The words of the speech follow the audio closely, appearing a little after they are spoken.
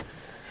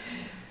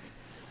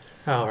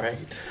All right.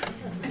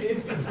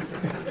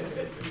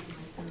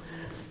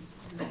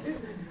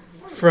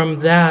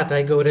 From that,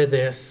 I go to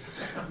this.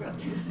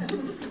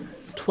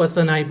 'Twas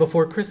the night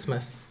before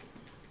Christmas,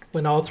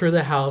 when all through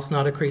the house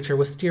not a creature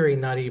was stirring,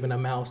 not even a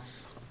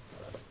mouse.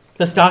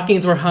 The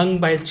stockings were hung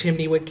by the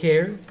chimney with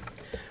care,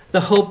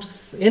 in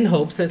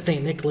hopes that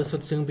St. Nicholas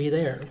would soon be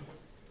there.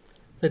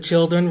 The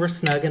children were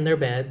snug in their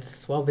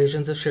beds, while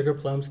visions of sugar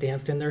plums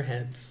danced in their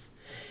heads.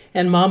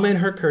 And Mama in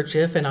her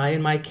kerchief and I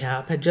in my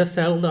cap had just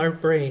settled our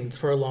brains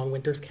for a long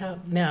winter's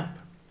nap.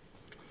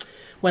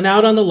 When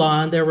out on the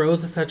lawn there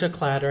rose such a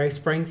clatter, I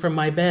sprang from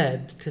my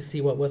bed to see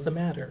what was the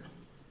matter.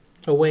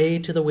 Away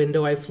to the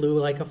window I flew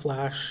like a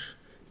flash,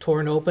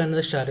 torn open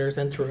the shutters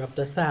and threw up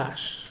the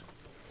sash.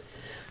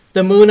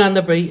 The moon on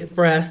the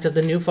breast of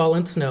the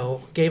new-fallen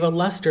snow gave a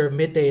luster of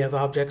midday of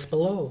objects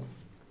below.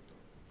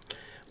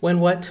 When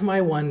what to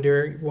my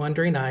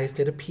wondering eyes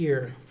did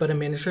appear but a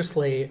miniature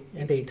sleigh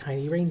and 8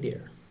 tiny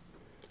reindeer.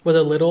 With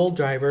a little old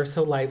driver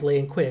so lively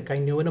and quick, I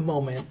knew in a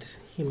moment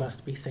he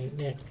must be St.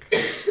 Nick.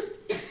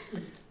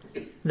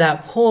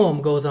 That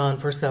poem goes on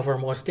for several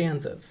more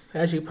stanzas,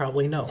 as you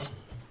probably know.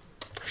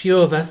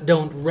 Few of us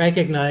don't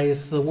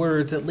recognize the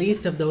words, at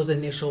least of those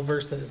initial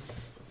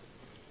verses.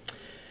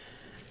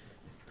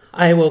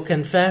 I will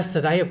confess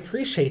that I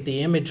appreciate the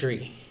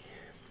imagery,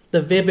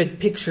 the vivid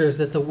pictures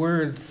that the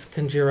words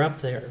conjure up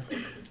there.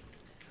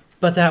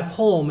 But that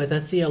poem is a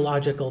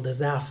theological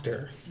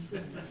disaster.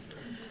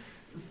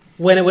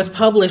 When it was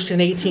published in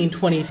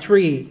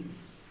 1823,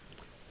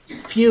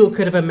 few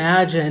could have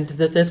imagined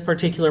that this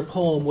particular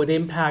poem would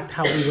impact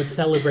how we would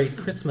celebrate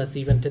Christmas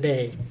even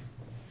today.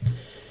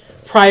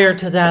 Prior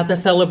to that, the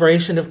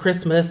celebration of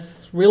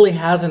Christmas really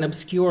has an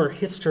obscure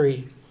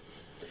history,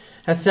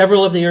 as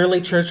several of the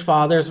early church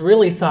fathers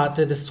really sought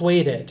to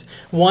dissuade it,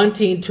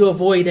 wanting to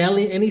avoid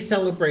any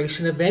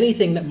celebration of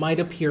anything that might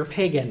appear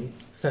pagan,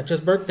 such as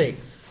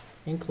birthdays,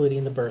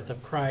 including the birth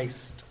of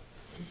Christ.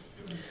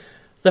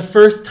 The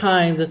first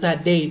time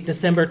that date,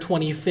 December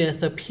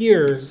 25th,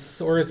 appears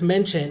or is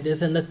mentioned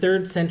is in the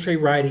 3rd century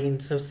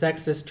writings of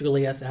Sextus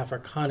Julius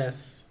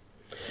Africanus.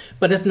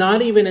 But it's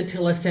not even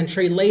until a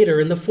century later,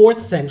 in the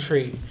 4th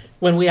century,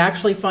 when we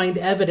actually find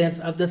evidence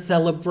of the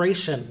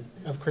celebration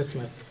of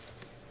Christmas.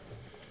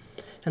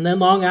 And then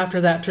long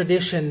after that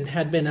tradition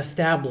had been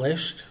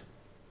established,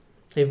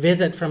 a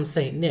visit from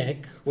St.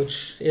 Nick,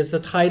 which is the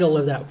title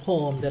of that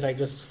poem that I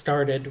just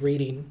started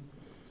reading,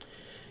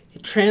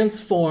 it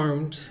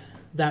transformed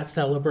that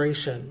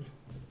celebration.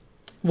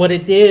 What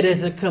it did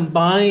is it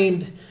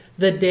combined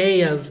the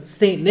day of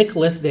St.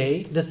 Nicholas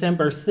Day,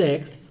 December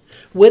 6th,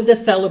 with the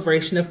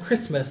celebration of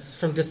Christmas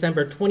from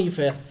December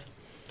 25th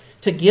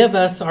to give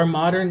us our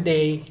modern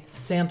day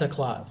Santa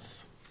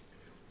Claus.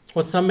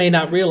 What some may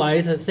not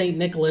realize is St.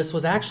 Nicholas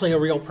was actually a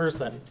real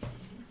person.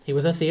 He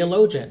was a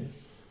theologian.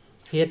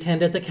 He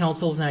attended the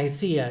Council of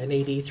Nicaea in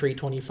AD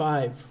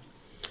 325.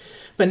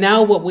 But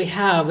now what we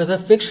have is a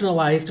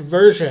fictionalized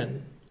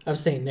version of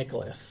St.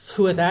 Nicholas,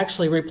 who has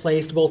actually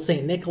replaced both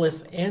St.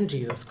 Nicholas and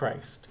Jesus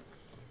Christ.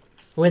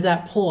 With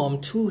that poem,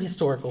 2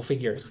 historical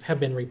figures have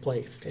been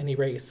replaced and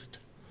erased.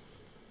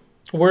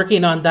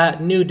 Working on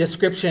that new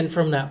description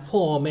from that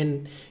poem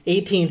in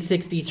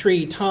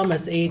 1863,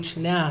 Thomas H.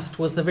 Nast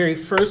was the very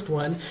first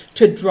one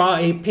to draw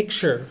a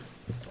picture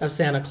of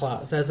Santa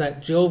Claus as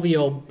that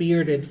jovial,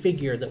 bearded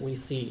figure that we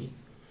see.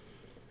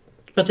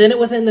 But then it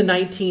was in the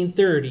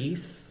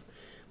 1930s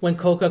when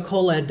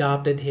Coca-Cola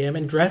adopted him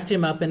and dressed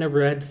him up in a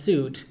red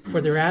suit for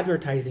their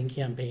advertising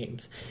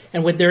campaigns.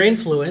 And with their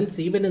influence,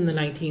 even in the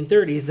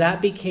 1930s, that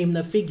became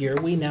the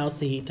figure we now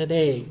see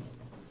today.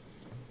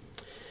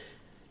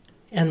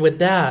 And with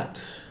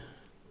that,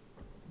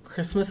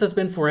 Christmas has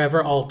been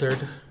forever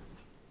altered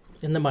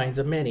in the minds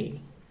of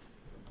many.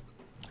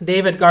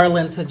 David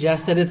Garland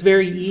suggests that it's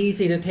very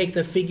easy to take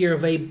the figure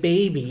of a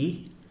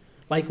baby,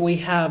 like we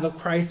have of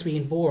Christ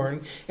being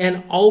born,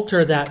 and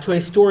alter that to a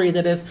story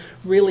that is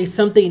really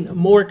something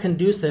more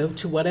conducive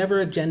to whatever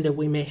agenda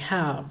we may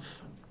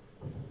have.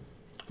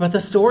 But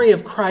the story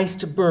of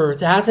Christ's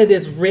birth, as it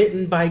is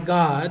written by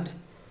God,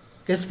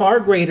 is far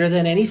greater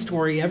than any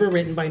story ever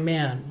written by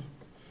man,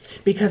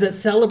 because it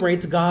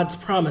celebrates God's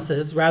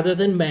promises rather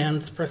than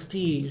man's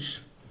prestige,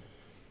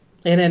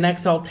 in an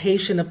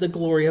exaltation of the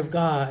glory of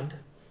God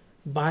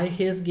by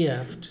his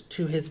gift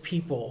to his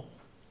people.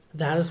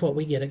 That is what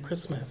we get at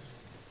Christmas.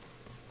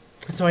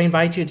 So I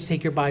invite you to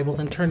take your Bibles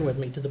and turn with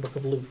me to the book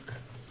of Luke.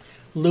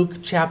 Luke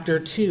chapter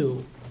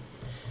 2.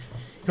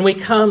 And we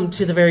come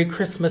to the very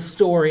Christmas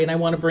story, and I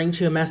want to bring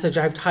to you a message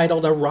I've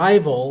titled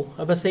Arrival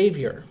of a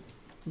Savior.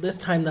 This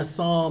time the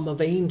Psalm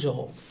of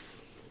Angels.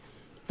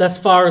 Thus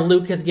far,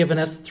 Luke has given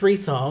us 3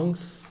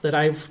 songs that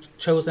I've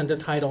chosen to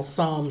title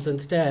Psalms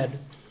instead.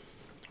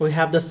 We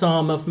have the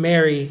Psalm of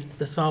Mary,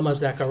 the Psalm of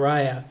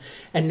Zechariah,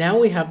 and now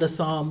we have the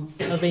Psalm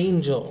of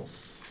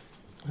Angels.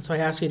 And so I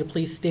ask you to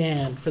please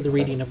stand for the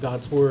reading of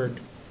God's Word.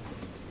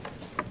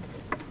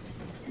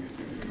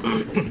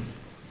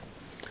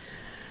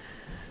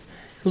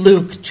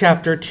 Luke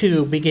chapter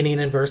 2,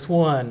 beginning in verse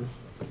 1.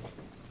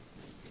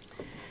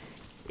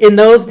 In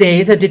those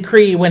days, a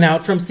decree went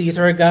out from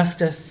Caesar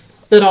Augustus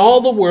that all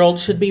the world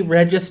should be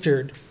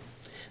registered.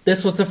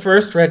 This was the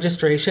first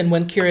registration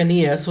when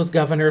Quirinius was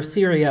governor of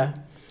Syria,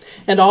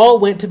 and all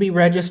went to be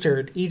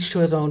registered, each to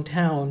his own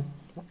town.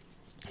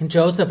 And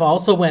Joseph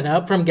also went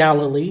up from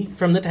Galilee,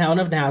 from the town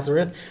of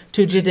Nazareth,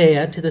 to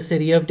Judea, to the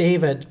city of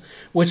David,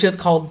 which is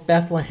called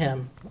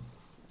Bethlehem,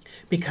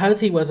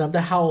 because he was of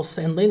the house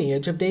and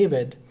lineage of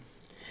David.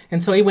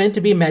 And so he went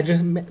to be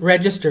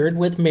registered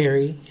with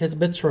Mary, his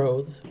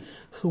betrothed,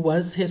 who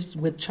was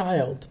with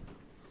child.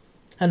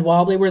 And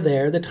while they were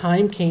there, the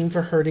time came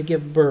for her to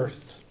give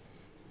birth.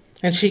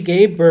 And she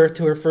gave birth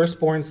to her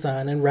firstborn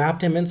son, and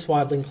wrapped him in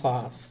swaddling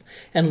cloths,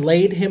 and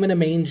laid him in a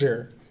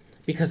manger,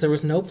 because there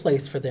was no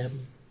place for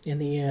them in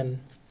the inn.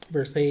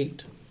 Verse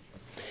 8.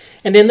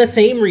 And in the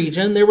same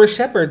region there were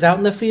shepherds out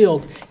in the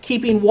field,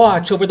 keeping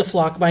watch over the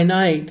flock by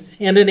night.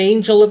 And an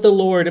angel of the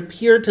Lord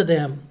appeared to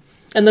them,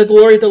 and the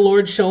glory of the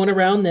Lord shone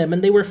around them,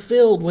 and they were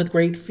filled with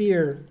great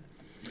fear.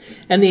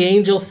 And the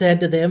angel said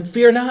to them,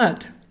 "Fear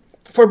not,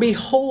 for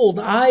behold,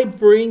 I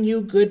bring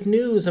you good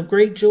news of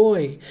great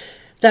joy,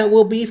 that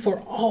will be for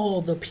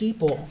all the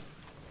people.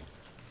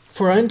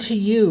 For unto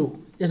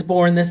you is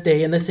born this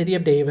day in the city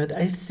of David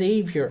a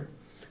Savior,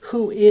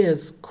 who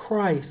is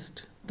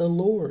Christ the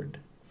Lord.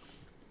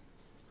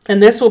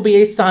 And this will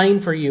be a sign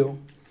for you.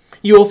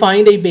 You will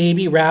find a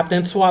baby wrapped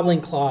in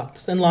swaddling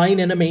cloths and lying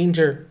in a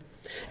manger."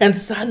 And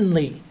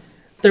suddenly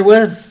there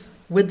was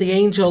with the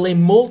angel a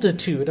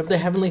multitude of the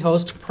heavenly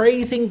host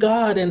praising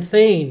God and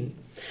saying,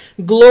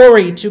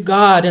 "Glory to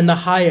God in the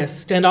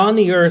highest, and on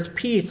the earth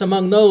peace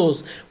among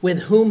those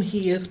with whom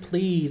he is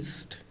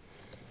pleased."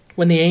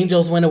 When the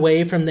angels went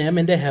away from them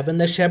into heaven,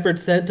 the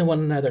shepherds said to one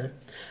another,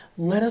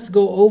 "Let us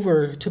go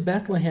over to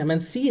Bethlehem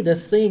and see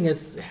this thing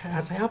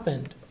has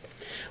happened,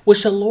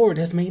 which the Lord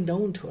has made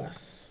known to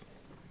us."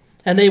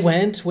 And they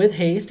went with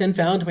haste and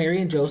found Mary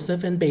and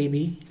Joseph and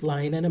baby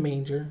lying in a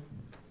manger.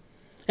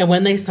 And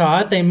when they saw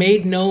it, they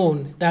made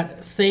known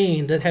that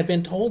saying that had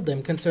been told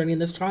them concerning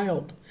this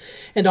child.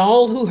 And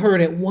all who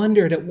heard it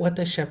wondered at what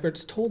the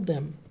shepherds told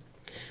them.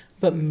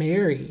 But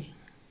Mary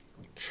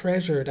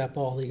treasured up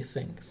all these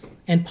things,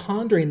 and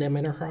pondering them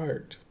in her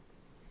heart.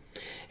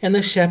 And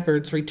the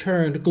shepherds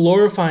returned,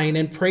 glorifying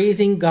and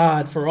praising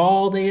God for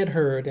all they had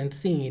heard and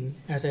seen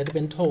as had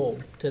been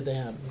told to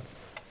them.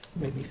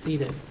 You may be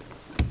seated.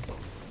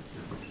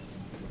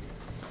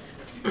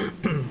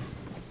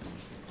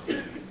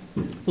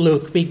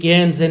 Luke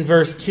begins in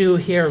verse 2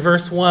 here,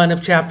 verse 1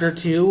 of chapter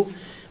 2,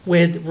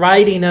 with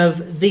writing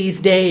of these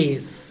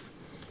days,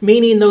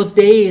 meaning those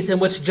days in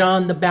which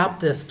John the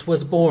Baptist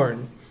was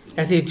born,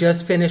 as he had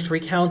just finished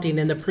recounting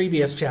in the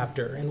previous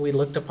chapter, and we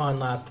looked upon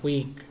last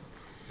week.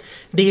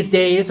 These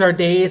days are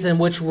days in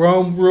which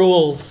Rome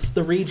rules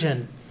the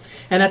region,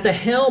 and at the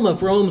helm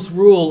of Rome's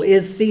rule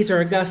is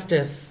Caesar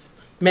Augustus,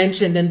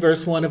 mentioned in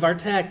verse 1 of our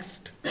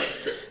text.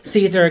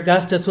 Caesar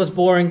Augustus was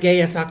born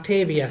Gaius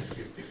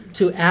Octavius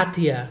to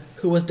Attia,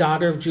 who was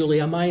daughter of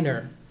Julia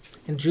Minor,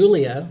 and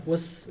Julia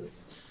was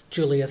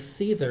Julius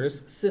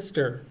Caesar's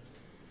sister,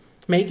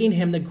 making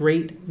him the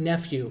great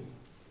nephew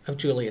of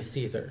Julius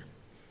Caesar.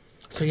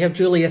 So you have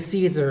Julius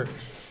Caesar,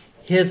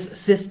 his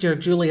sister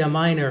Julia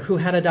Minor, who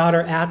had a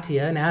daughter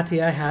Attia, and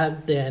Attia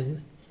had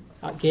then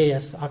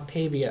Gaius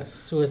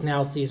Octavius, who is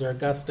now Caesar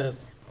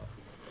Augustus.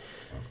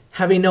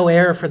 Having no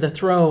heir for the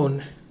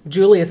throne,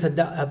 Julius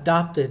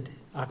adopted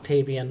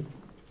Octavian,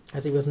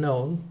 as he was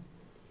known.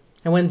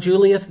 And when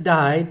Julius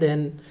died,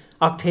 then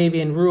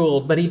Octavian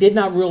ruled, but he did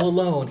not rule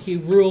alone. He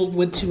ruled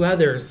with two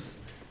others,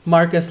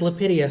 Marcus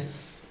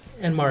Lepidus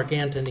and Mark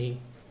Antony.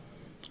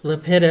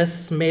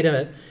 Lepidus made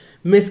a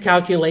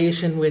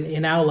miscalculation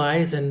in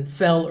allies and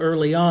fell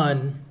early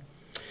on.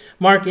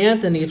 Mark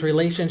Antony's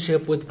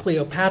relationship with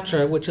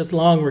Cleopatra, which is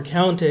long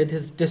recounted,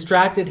 has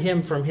distracted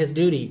him from his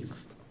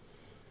duties.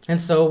 And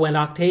so when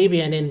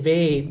Octavian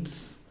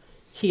invades,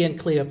 he and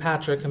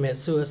Cleopatra commit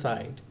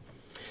suicide.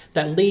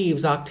 That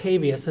leaves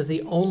Octavius as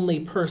the only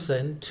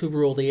person to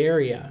rule the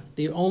area,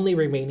 the only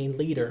remaining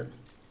leader.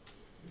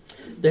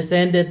 This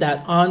ended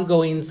that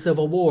ongoing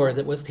civil war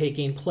that was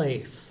taking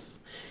place,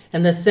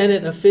 and the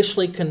Senate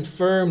officially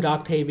confirmed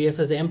Octavius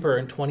as emperor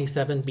in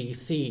 27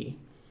 BC,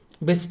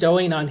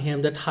 bestowing on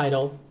him the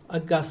title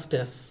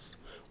Augustus,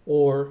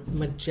 or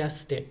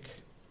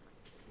Majestic.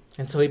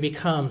 And so he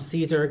becomes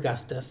Caesar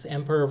Augustus,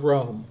 emperor of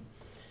Rome,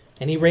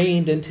 and he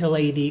reigned until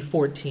AD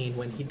 14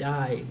 when he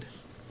died.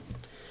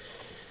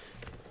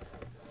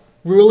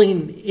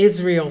 Ruling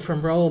Israel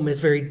from Rome is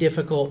very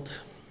difficult.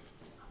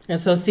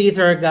 And so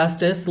Caesar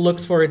Augustus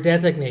looks for a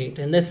designate.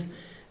 And this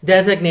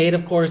designate,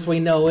 of course, we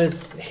know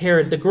is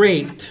Herod the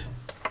Great,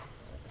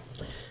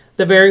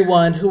 the very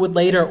one who would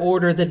later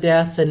order the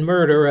death and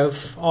murder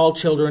of all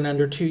children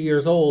under 2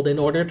 years old in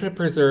order to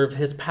preserve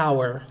his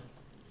power.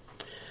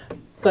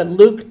 But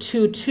Luke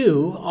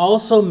 2:2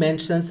 also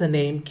mentions the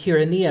name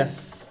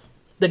Quirinius,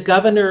 the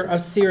governor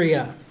of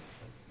Syria.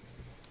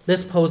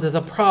 This poses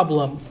a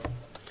problem,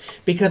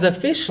 because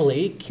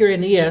officially,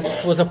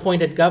 Quirinius was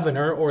appointed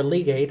governor, or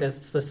legate,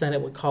 as the Senate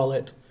would call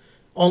it,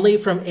 only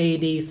from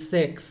AD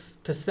 6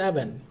 to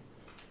 7,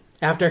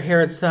 after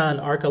Herod's son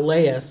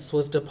Archelaus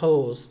was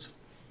deposed.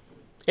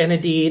 And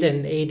indeed,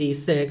 in AD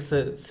 6,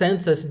 a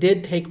census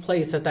did take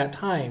place at that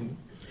time.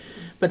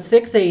 But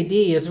 6 AD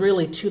is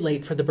really too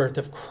late for the birth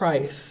of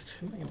Christ.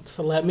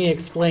 So let me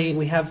explain.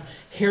 We have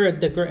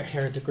Herod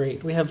the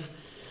Great. We have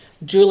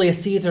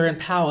Julius Caesar in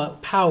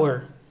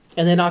power,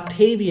 and then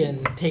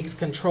Octavian takes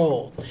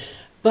control.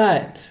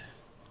 But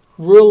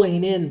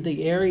ruling in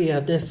the area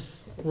of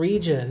this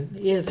region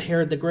is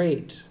Herod the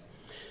Great.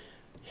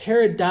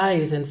 Herod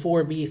dies in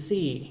 4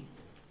 BC.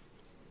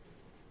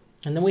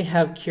 And then we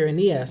have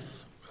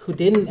Quirinius, who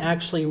didn't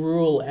actually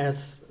rule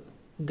as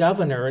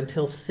governor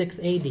until 6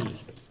 AD.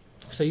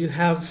 So you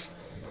have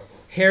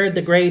Herod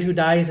the Great, who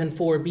dies in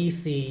 4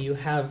 BC. You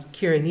have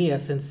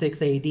Quirinius in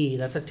 6 AD.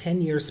 That's a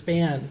 10-year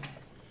span.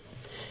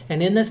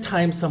 And in this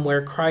time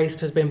somewhere,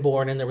 Christ has been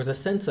born, and there was a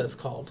census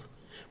called.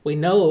 We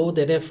know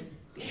that if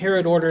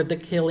Herod ordered the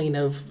killing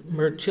of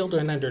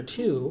children under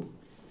 2,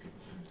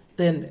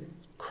 then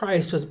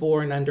Christ was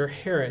born under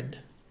Herod,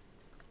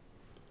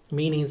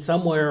 meaning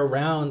somewhere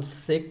around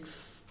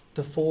 6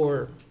 to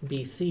 4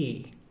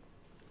 BC.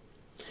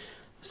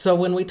 So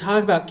when we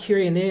talk about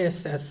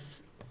Quirinius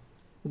as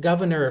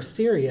governor of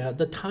Syria,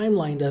 the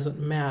timeline doesn't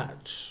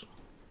match.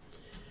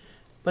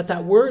 But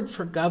that word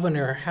for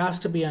governor has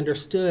to be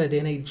understood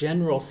in a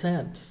general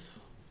sense.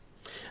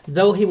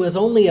 Though he was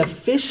only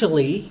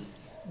officially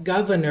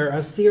governor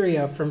of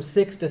Syria from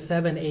 6 to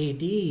 7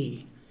 AD,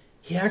 he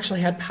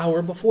actually had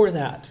power before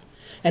that.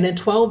 And in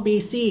 12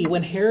 BC,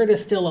 when Herod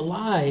is still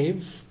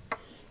alive,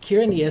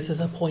 Quirinius is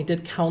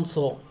appointed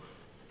consul.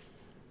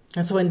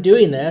 And so in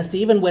doing this,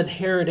 even with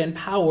Herod in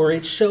power,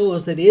 it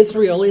shows that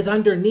Israel is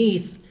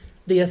underneath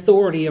the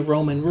authority of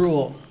Roman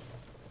rule.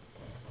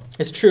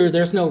 It's true,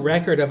 there's no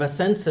record of a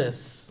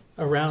census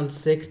around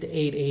 6 to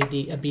 8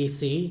 AD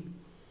BC.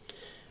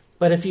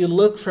 But if you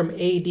look from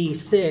AD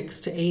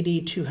 6 to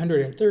AD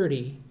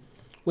 230,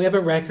 we have a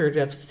record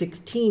of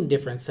 16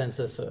 different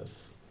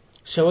censuses,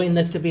 showing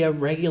this to be a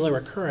regular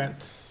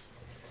occurrence.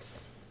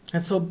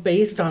 And so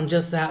based on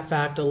just that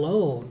fact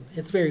alone,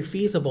 it's very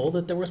feasible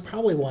that there was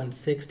probably one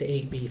 6 to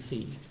 8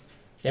 BC,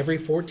 every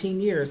 14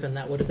 years, and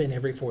that would have been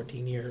every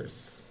 14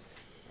 years.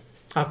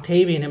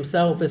 Octavian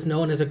himself is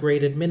known as a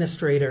great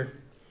administrator.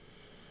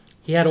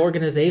 He had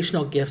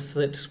organizational gifts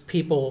that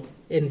people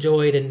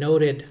enjoyed and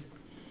noted.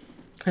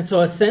 And so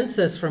a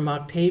census from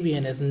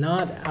Octavian is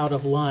not out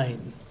of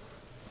line.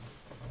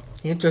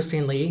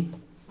 Interestingly,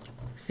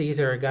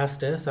 Caesar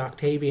Augustus,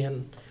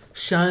 Octavian,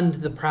 shunned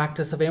the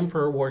practice of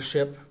emperor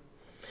worship,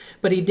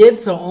 but he did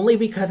so only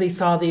because he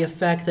saw the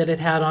effect that it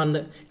had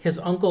on his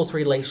uncle's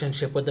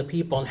relationship with the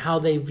people and how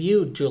they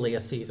viewed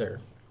Julius Caesar.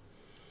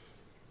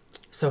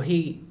 So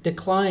he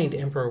declined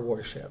emperor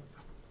worship,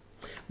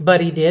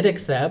 but he did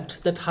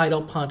accept the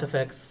title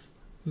Pontifex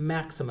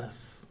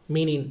Maximus,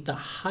 meaning the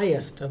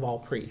highest of all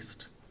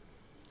priests,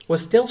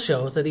 which still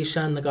shows that he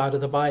shunned the God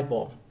of the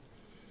Bible.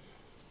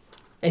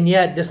 And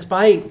yet,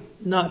 despite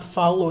not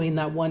following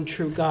that one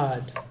true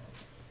God,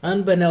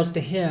 unbeknownst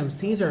to him,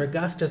 Caesar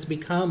Augustus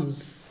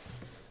becomes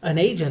an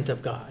agent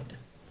of God.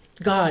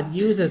 God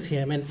uses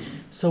him, and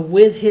so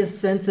with his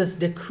census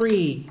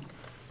decree,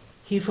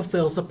 he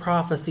fulfills the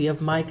prophecy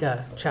of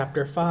Micah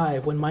chapter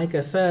 5, when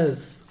Micah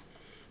says,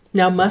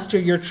 "Now muster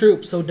your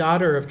troops, O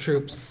daughter of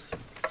troops.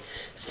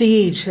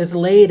 Siege is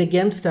laid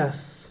against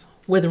us.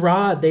 With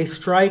rod they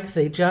strike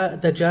the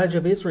judge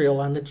of Israel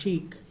on the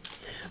cheek.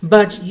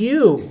 But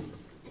you,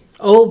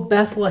 O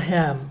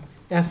Bethlehem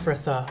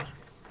Ephrathah,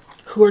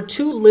 who are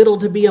too little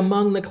to be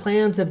among the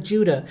clans of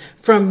Judah,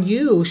 from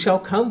you shall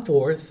come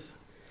forth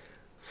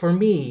for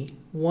me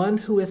one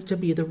who is to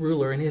be the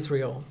ruler in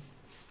Israel,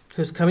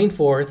 whose coming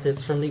forth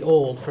is from the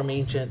old, from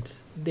ancient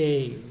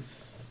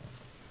days."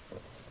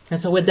 And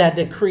so with that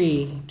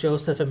decree,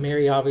 Joseph and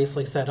Mary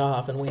obviously set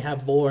off, and we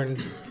have born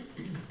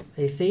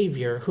a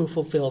Savior who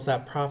fulfills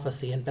that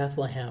prophecy in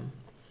Bethlehem.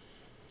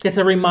 It's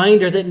a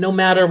reminder that no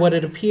matter what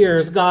it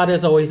appears, God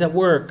is always at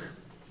work,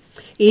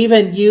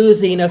 even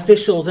using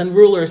officials and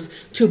rulers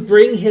to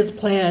bring his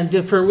plan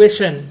to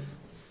fruition.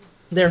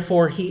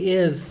 Therefore, he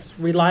is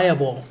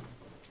reliable.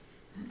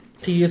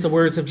 To use the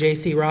words of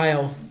J.C.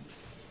 Ryle,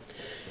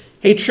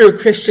 a true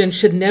Christian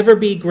should never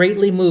be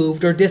greatly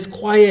moved or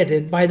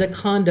disquieted by the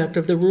conduct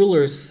of the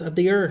rulers of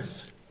the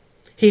earth.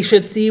 He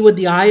should see with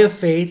the eye of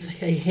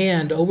faith a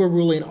hand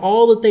overruling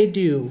all that they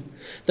do,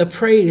 the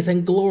praise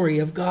and glory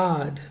of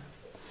God.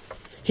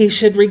 He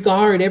should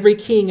regard every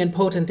king and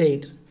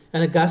potentate,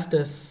 an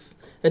Augustus,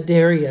 a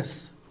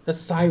Darius, a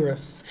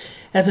Cyrus,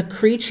 as a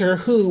creature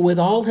who, with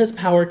all his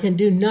power, can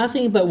do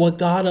nothing but what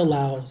God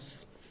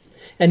allows,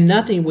 and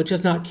nothing which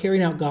is not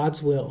carrying out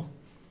God's will.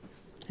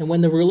 And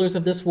when the rulers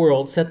of this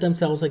world set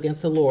themselves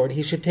against the Lord,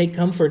 he should take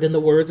comfort in the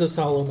words of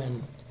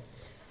Solomon,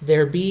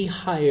 "There be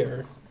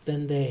higher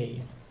than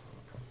they."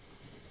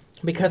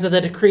 Because of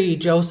the decree,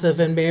 Joseph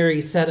and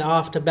Mary set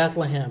off to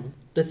Bethlehem,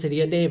 the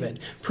city of David,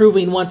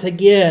 proving once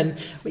again,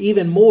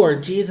 even more,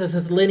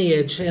 Jesus'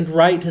 lineage and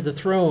right to the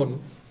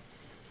throne.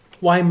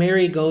 Why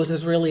Mary goes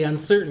is really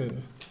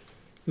uncertain.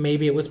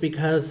 Maybe it was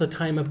because the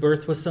time of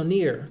birth was so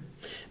near.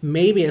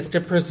 Maybe it's to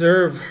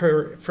preserve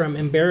her from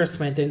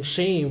embarrassment and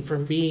shame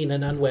from being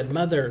an unwed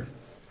mother.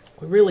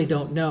 We really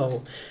don't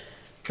know.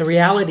 The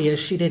reality is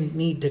she didn't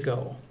need to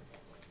go,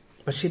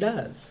 but she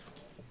does,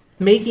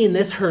 making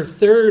this her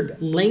third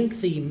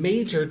lengthy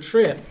major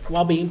trip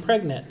while being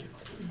pregnant.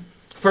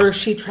 First,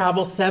 she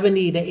travels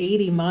 70 to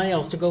 80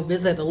 miles to go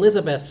visit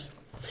Elizabeth.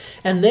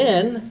 And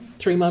then,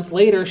 3 months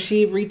later,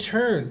 she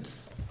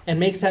returns and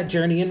makes that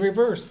journey in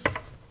reverse.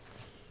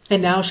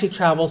 And now she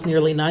travels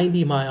nearly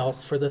 90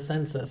 miles for the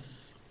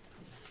census.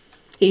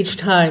 Each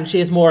time, she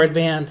is more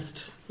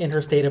advanced in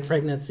her state of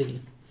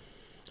pregnancy.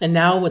 And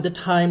now, with the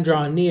time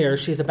drawn near,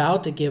 she's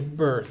about to give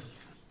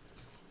birth.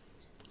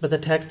 But the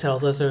text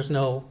tells us there's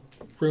no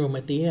room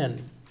at the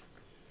inn.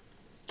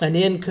 An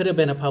inn could have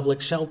been a public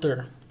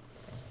shelter.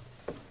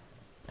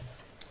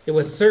 It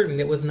was certain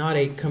it was not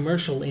a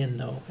commercial inn,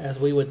 though, as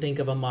we would think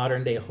of a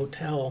modern-day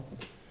hotel.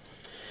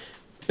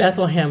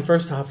 Bethlehem,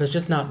 first off, is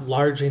just not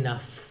large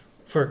enough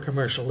for a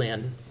commercial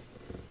inn.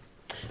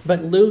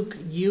 But Luke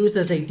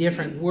uses a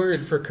different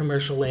word for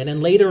commercial inn,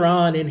 and later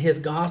on in his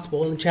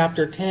gospel, in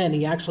chapter 10,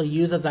 he actually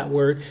uses that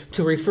word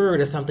to refer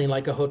to something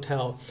like a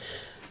hotel.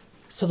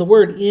 So the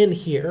word inn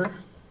here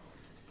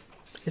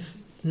is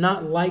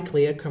not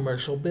likely a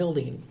commercial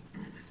building.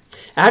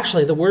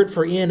 Actually, the word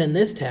for inn in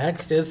this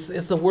text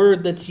is the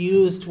word that's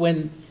used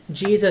when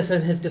Jesus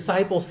and his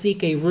disciples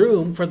seek a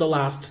room for the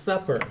Last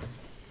Supper,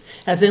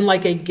 as in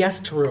like a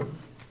guest room.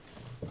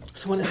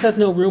 So when it says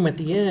no room at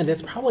the end,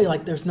 it's probably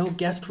like there's no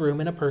guest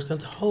room in a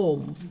person's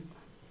home.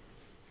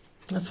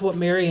 That's what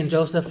Mary and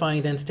Joseph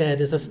find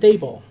instead is a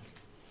stable.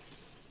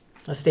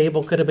 A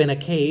stable could have been a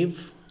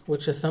cave,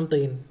 which is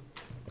something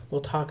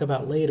we'll talk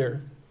about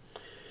later.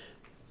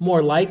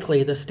 More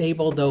likely, the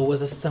stable, though,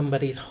 was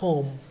somebody's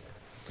home.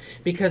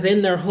 Because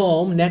in their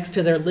home, next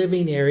to their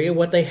living area,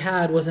 what they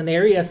had was an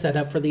area set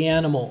up for the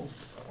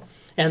animals.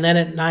 And then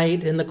at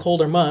night, in the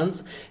colder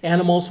months,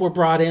 animals were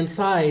brought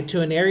inside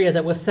to an area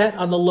that was set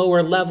on the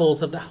lower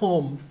levels of the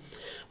home,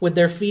 with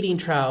their feeding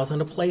troughs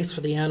and a place for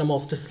the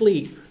animals to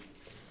sleep.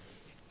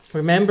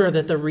 Remember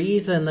that the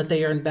reason that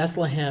they are in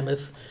Bethlehem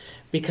is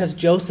because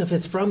Joseph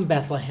is from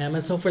Bethlehem,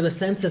 and so for the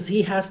census,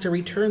 he has to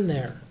return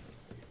there.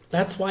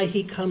 That's why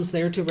he comes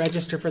there to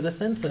register for the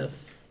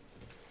census.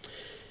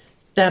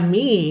 That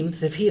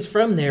means if he's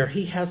from there,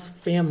 he has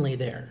family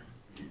there.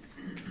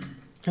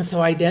 And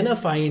so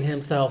identifying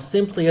himself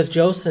simply as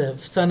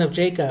Joseph, son of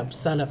Jacob,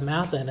 son of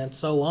Mathan, and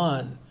so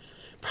on,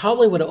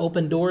 probably would have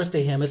opened doors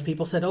to him as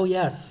people said, oh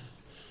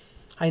yes,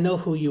 I know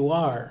who you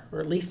are, or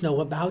at least know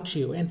about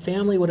you, and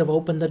family would have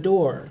opened the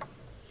door.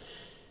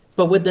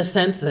 But with the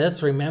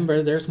census,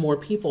 remember, there's more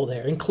people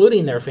there,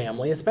 including their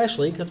family,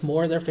 especially because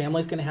more of their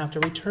family is going to have to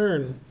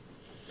return.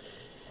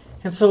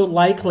 And so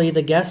likely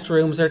the guest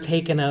rooms are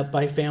taken up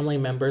by family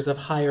members of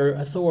higher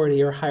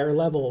authority or higher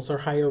levels or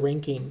higher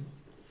ranking.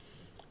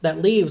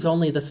 That leaves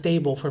only the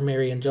stable for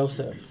Mary and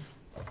Joseph.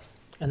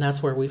 And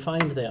that's where we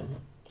find them.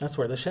 That's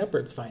where the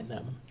shepherds find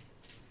them.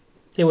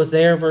 It was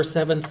there, verse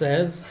 7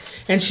 says,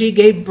 and she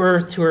gave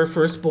birth to her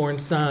firstborn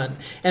son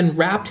and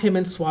wrapped him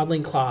in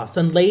swaddling cloths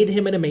and laid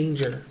him in a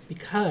manger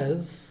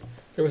because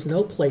there was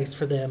no place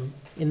for them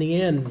in the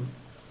inn.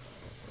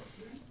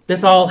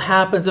 This all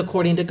happens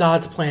according to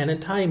God's plan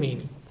and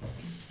timing.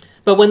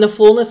 But when the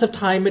fullness of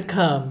time had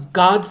come,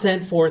 God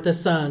sent forth a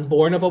son,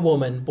 born of a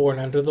woman, born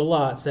under the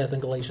law, it says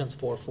in Galatians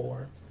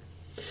 4:4.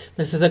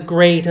 This is a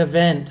great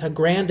event, a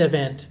grand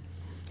event.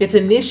 It's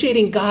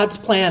initiating God's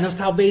plan of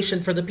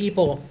salvation for the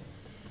people.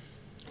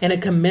 And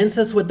it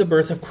commences with the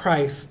birth of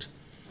Christ,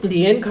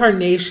 the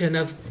incarnation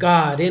of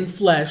God in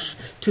flesh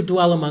to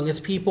dwell among his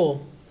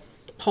people.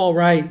 Paul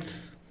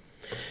writes,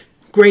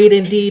 great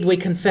indeed, we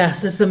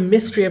confess, is the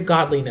mystery of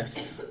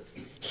godliness.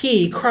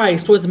 He,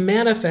 Christ, was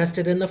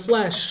manifested in the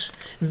flesh,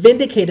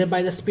 vindicated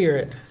by the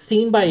Spirit,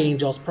 seen by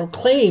angels,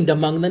 proclaimed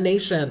among the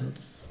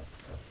nations.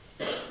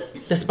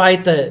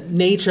 Despite the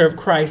nature of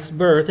Christ's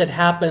birth, it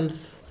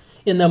happens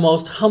in the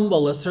most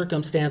humble of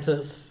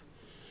circumstances.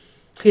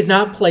 He's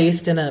not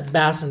placed in a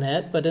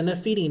bassinet, but in a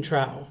feeding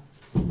trough.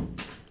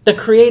 The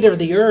creator of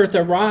the earth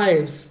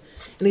arrives,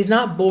 and he's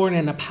not born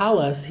in a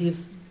palace,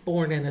 he's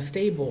born in a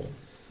stable.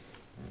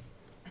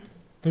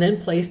 And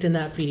then placed in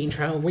that feeding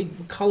trough. We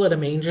call it a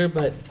manger,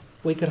 but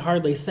we could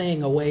hardly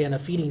sing away in a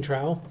feeding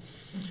trough.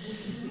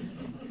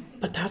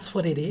 But that's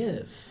what it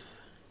is.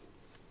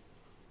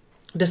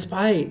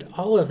 Despite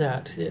all of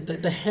that,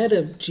 the head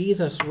of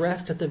Jesus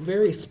rests at the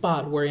very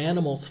spot where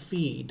animals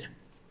feed.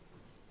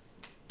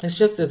 It's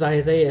just as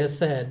Isaiah has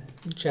said,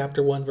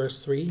 chapter 1,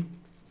 verse 3.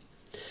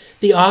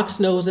 The ox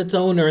knows its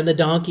owner and the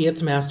donkey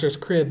its master's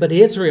crib, but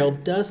Israel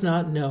does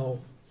not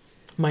know.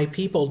 My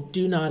people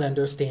do not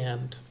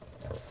understand.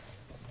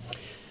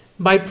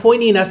 By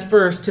pointing us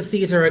first to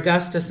Caesar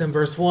Augustus in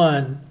verse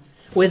 1,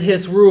 with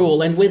his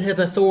rule and with his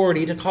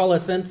authority to call a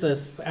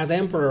census as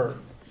emperor,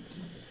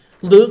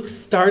 Luke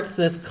starts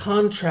this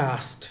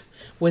contrast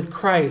with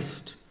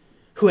Christ,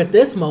 who at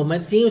this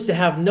moment seems to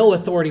have no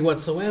authority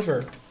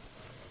whatsoever.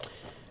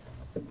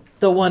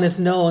 The one is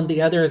known,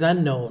 the other is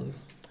unknown.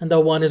 And though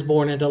one is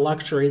born into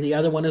luxury, the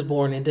other one is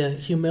born into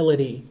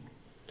humility.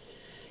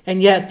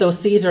 And yet, though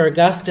Caesar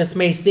Augustus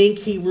may think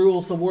he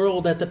rules the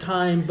world at the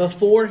time,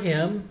 before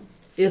him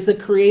is the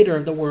creator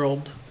of the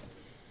world.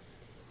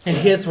 And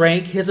his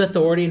rank, his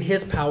authority, and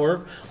his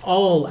power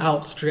all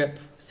outstrip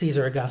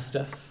Caesar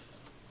Augustus.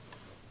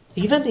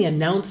 Even the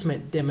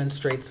announcement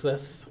demonstrates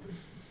this.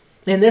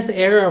 In this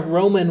era of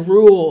Roman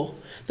rule,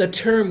 the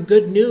term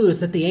good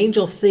news that the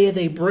angels say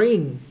they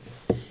bring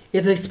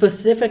is a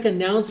specific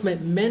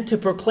announcement meant to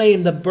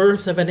proclaim the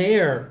birth of an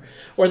heir,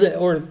 or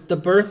the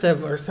birth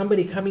of or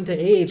somebody coming to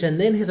age, and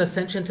then his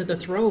ascension to the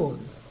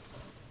throne.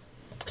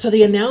 So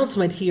the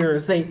announcement here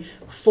is a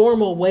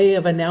formal way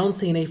of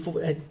announcing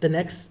the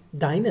next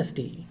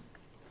dynasty.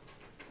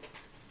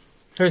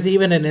 There's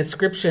even an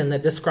inscription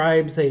that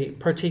describes a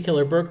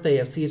particular birthday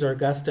of Caesar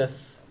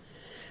Augustus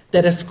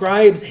that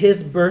ascribes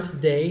his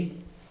birthday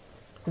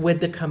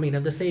with the coming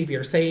of the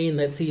Savior, saying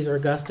that Caesar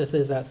Augustus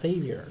is that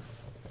Savior.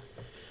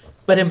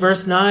 But in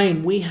verse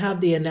 9, we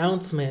have the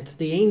announcement.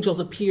 The angels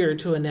appear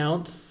to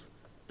announce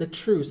the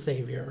true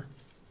Savior.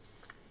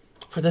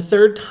 For the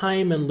third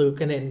time in Luke,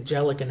 an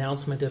angelic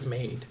announcement is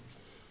made.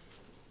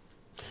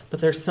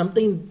 But there's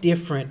something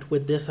different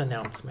with this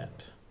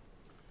announcement.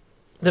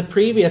 The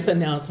previous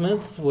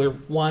announcements, where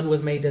one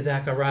was made to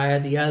Zechariah,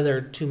 the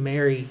other to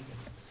Mary,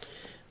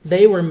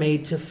 they were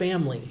made to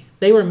family.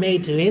 They were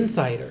made to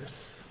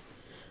insiders.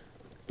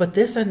 But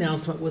this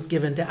announcement was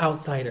given to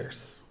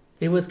outsiders.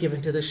 It was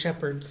given to the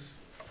shepherds.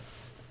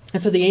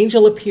 And so the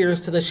angel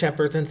appears to the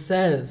shepherds and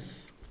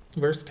says,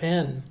 verse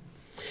 10,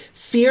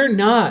 "Fear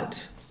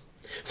not,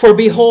 for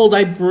behold,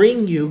 I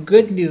bring you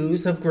good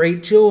news of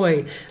great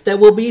joy that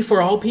will be for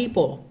all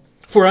people.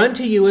 For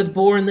unto you is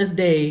born this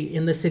day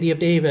in the city of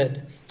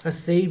David a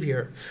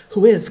Savior,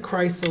 who is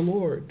Christ the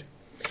Lord.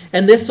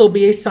 And this will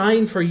be a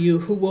sign for you,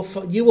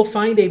 you will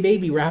find a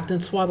baby wrapped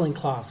in swaddling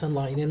cloths and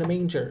lying in a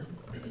manger."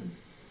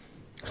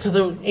 So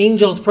the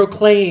angels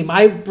proclaim,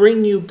 I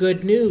bring you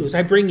good news.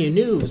 I bring you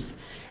news.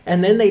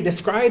 And then they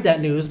describe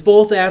that news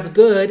both as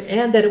good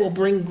and that it will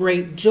bring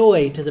great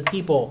joy to the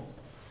people.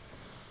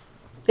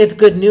 It's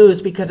good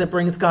news because it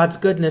brings God's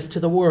goodness to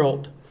the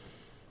world.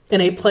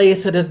 In a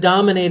place that is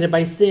dominated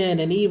by sin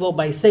and evil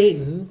by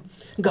Satan,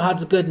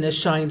 God's goodness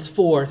shines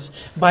forth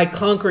by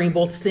conquering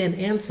both sin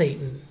and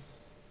Satan.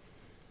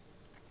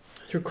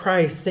 Through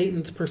Christ,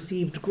 Satan's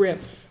perceived grip,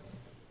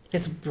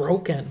 it's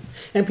broken,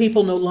 and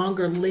people no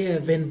longer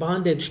live in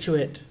bondage to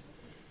it.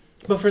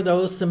 But for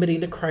those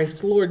submitting to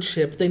Christ's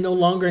lordship, they no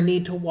longer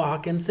need to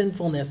walk in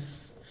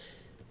sinfulness,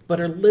 but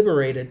are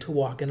liberated to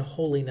walk in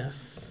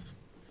holiness.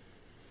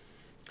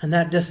 And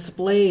that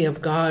display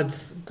of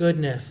God's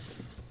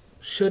goodness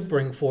should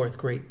bring forth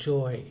great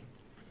joy.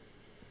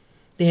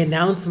 The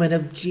announcement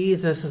of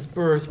Jesus'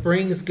 birth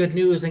brings good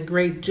news and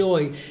great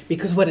joy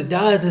because what it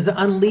does is it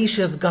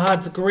unleashes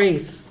God's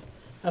grace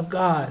of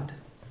God,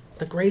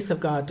 the grace of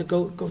God to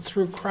go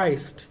through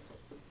Christ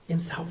in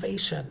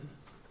salvation.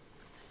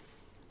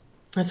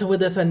 And so with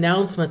this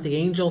announcement, the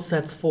angel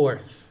sets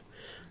forth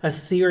a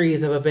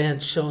series of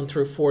events shown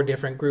through 4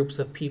 different groups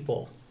of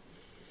people.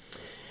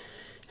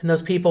 And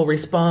those people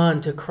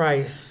respond to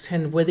Christ.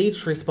 And with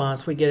each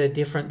response, we get a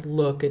different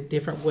look at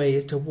different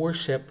ways to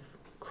worship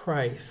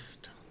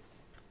Christ.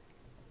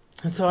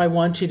 And so I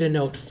want you to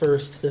note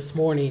first this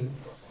morning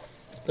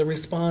the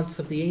response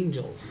of the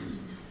angels.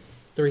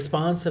 The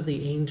response of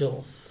the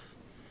angels.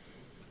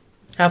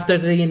 After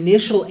the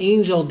initial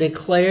angel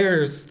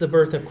declares the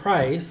birth of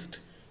Christ,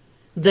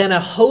 then a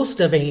host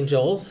of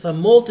angels, a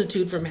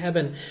multitude from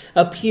heaven,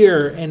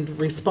 appear and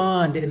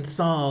respond in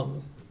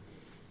song.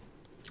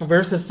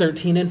 Verses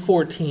 13 and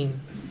 14.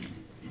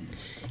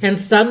 "And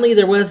suddenly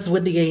there was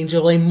with the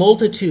angel a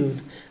multitude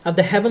of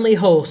the heavenly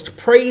host,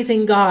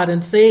 praising God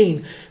and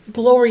saying,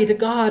 Glory to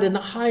God in the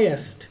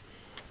highest,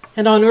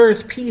 and on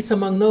earth peace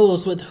among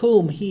those with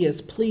whom he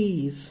is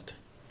pleased."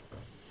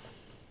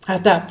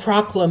 At that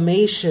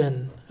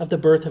proclamation of the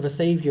birth of a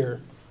Savior,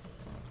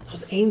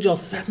 those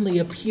angels suddenly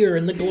appear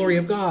in the glory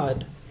of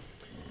God.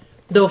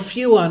 Though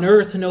few on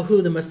earth know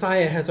who the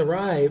Messiah has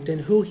arrived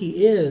and who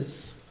he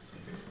is,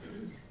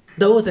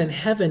 those in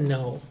heaven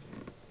know.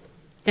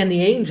 And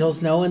the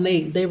angels know, and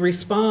they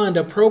respond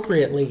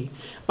appropriately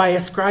by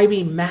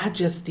ascribing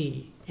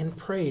majesty and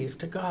praise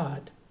to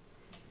God.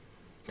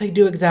 They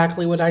do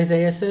exactly what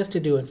Isaiah says to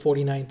do in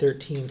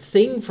 49:13.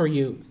 Sing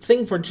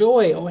for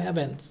joy, O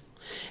heavens,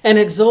 and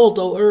exult,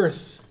 O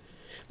earth.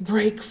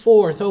 Break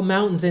forth, O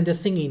mountains, into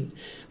singing,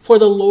 for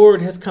the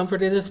Lord has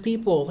comforted his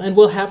people and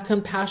will have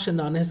compassion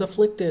on his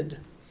afflicted.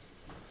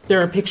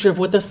 They're a picture of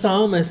what the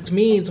psalmist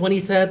means when he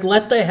said,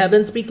 "Let the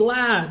heavens be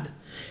glad,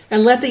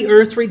 and let the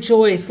earth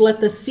rejoice, let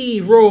the sea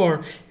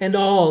roar, and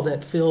all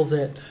that fills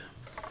it."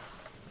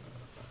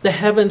 The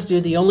heavens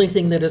do the only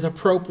thing that is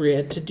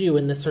appropriate to do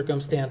in the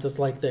circumstances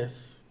like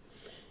this,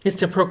 is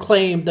to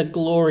proclaim the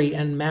glory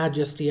and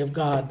majesty of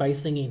God by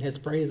singing his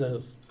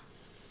praises.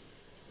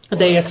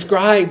 They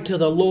ascribe to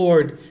the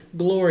Lord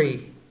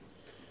glory.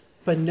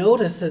 But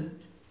notice that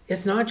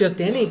it's not just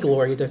any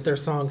glory that their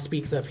song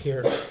speaks of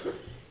here.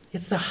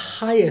 It's the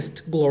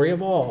highest glory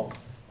of all.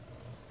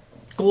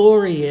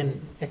 glory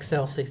in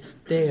excelsis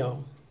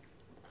Deo.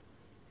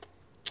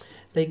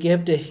 They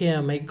give to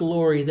him a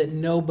glory that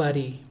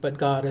nobody but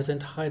God is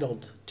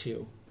entitled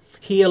to.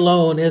 He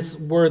alone is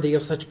worthy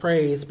of such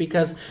praise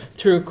because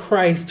through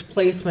Christ's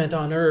placement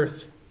on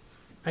earth,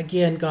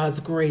 again, God's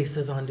grace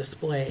is on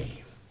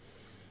display.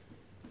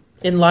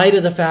 In light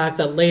of the fact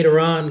that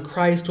later on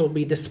Christ will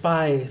be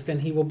despised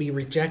and he will be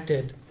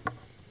rejected,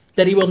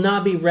 that he will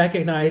not be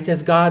recognized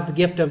as God's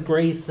gift of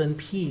grace and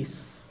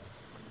peace,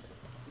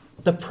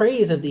 the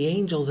praise of the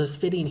angels is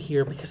fitting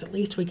here because at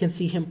least we can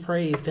see him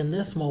praised in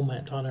this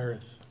moment on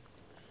earth.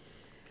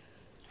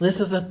 This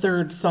is the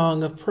third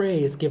song of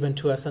praise given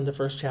to us in the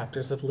first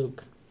chapters of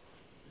Luke.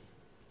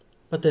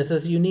 But this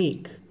is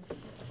unique.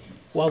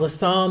 While the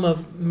Psalm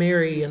of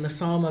Mary and the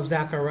Psalm of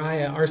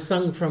Zechariah are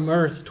sung from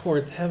earth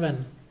towards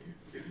heaven,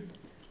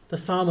 the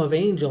Psalm of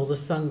Angels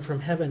is sung from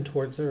heaven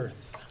towards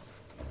earth.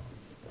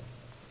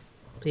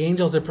 The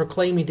angels are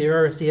proclaiming to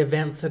earth the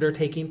events that are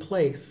taking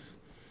place,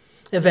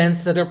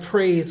 events that are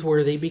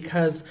praiseworthy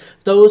because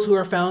those who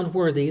are found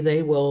worthy,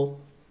 they will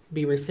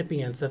be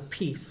recipients of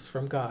peace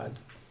from God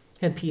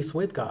and peace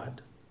with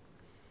God.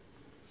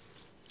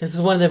 This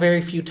is one of the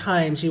very few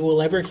times you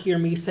will ever hear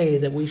me say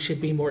that we should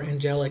be more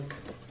angelic,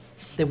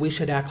 that we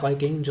should act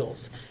like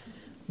angels.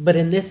 But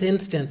in this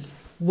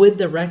instance, with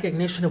the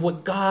recognition of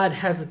what God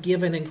has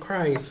given in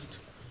Christ,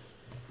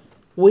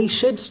 we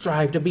should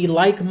strive to be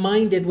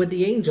like-minded with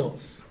the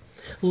angels,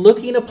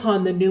 looking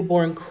upon the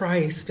newborn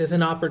Christ as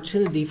an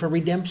opportunity for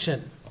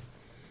redemption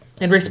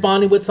and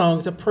responding with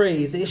songs of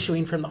praise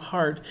issuing from the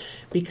heart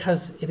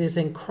because it is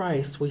in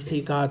Christ we see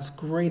God's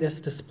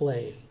greatest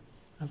display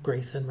of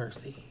grace and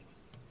mercy.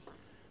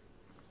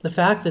 The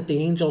fact that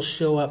the angels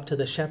show up to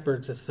the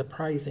shepherds is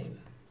surprising.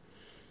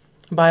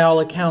 By all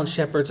accounts,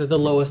 shepherds are the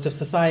lowest of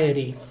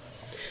society.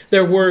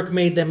 Their work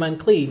made them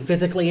unclean,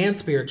 physically and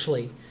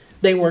spiritually.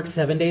 They worked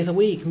 7 days a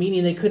week,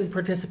 meaning they couldn't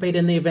participate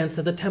in the events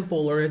of the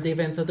temple or the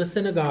events of the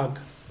synagogue.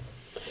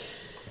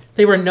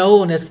 They were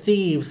known as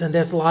thieves and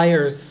as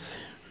liars.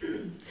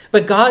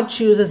 But God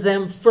chooses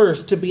them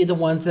first to be the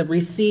ones that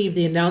receive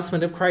the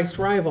announcement of Christ's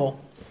arrival.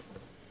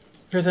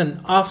 There's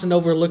an often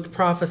overlooked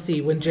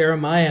prophecy when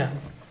Jeremiah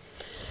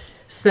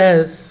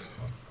says,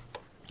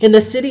 "In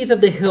the cities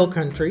of the hill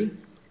country,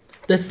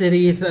 the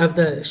cities of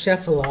the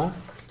Shephelah,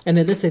 and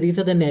in the cities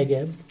of the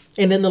Negeb,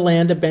 and in the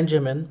land of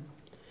Benjamin,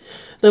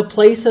 the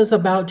places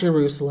about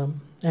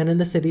Jerusalem, and in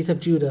the cities of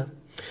Judah,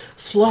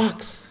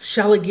 flocks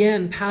shall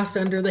again pass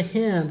under the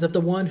hands of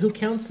the one who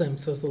counts them,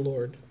 says the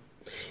Lord.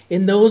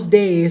 In those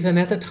days and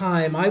at the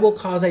time I will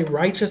cause a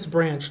righteous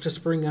branch to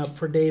spring up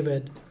for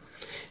David,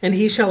 and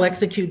he shall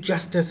execute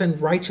justice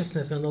and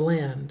righteousness in the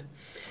land.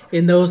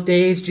 In those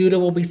days Judah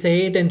will be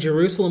saved, and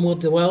Jerusalem will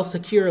dwell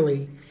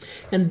securely.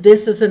 And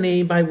this is the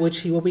name by which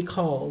he will be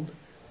called.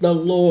 The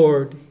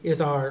Lord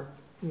is our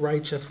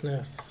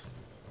righteousness.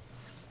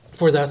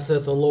 For thus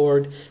says the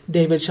Lord,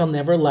 David shall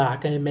never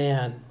lack a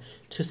man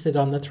to sit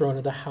on the throne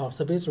of the house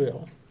of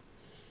Israel."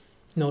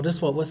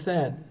 Notice what was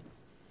said.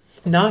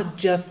 Not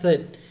just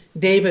that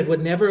David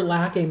would never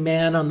lack a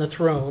man on the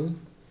throne,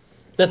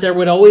 that there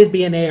would always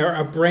be an heir,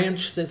 a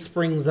branch that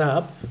springs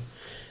up,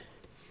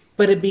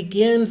 but it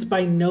begins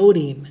by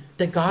noting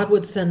that God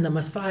would send the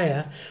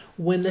Messiah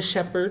when the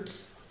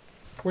shepherds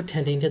were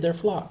tending to their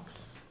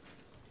flocks.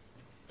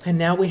 And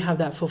now we have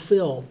that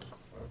fulfilled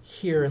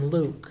here in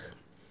Luke,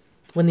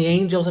 when the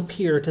angels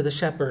appear to the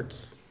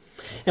shepherds.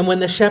 And when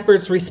the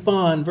shepherds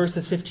respond,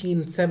 verses 15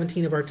 and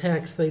 17 of our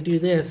text, they do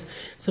this.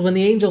 "So when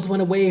the angels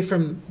went away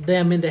from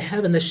them into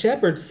heaven, the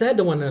shepherds said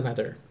to one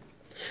another,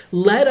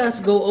 'Let us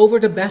go over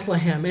to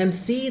Bethlehem and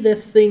see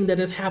this thing that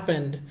has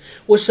happened,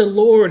 which the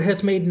Lord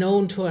has made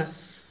known to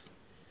us.'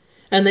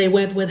 And they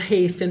went with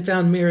haste and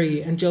found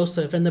Mary and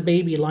Joseph and the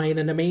baby lying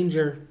in a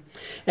manger.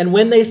 And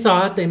when they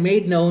saw it, they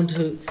made known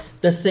to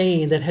the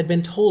saying that had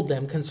been told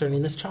them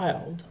concerning this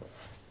child."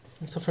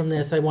 And so from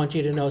this, I want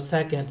you to know,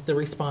 second, the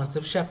response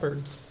of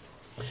shepherds.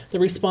 The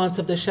response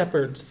of the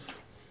shepherds.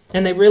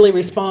 And they really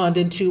respond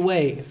in two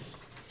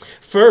ways.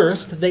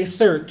 First, they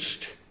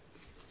searched.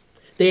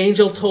 The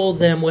angel told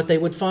them what they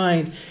would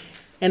find.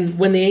 And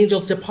when the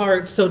angels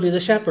depart, so do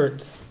the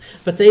shepherds.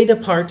 But they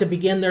depart to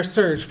begin their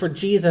search for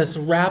Jesus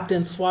wrapped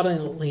in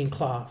swaddling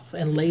cloths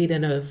and laid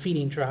in a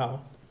feeding trough.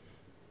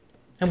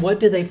 And what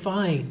do they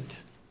find?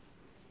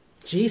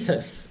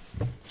 Jesus,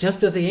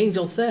 just as the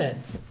angel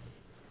said,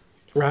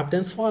 wrapped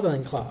in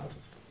swaddling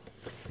cloths.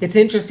 It's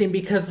interesting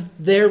because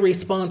their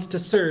response to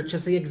search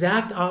is the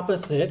exact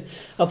opposite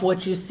of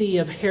what you see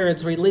of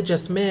Herod's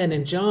religious men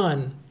in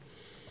John.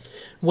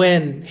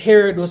 When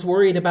Herod was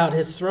worried about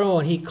his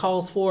throne, he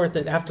calls forth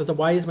that after the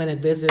wise men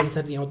had visited and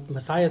said,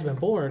 Messiah's been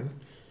born,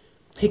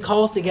 he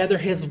calls together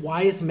his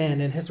wise men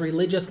and his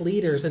religious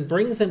leaders and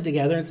brings them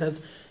together and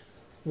says,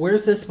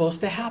 "Where's this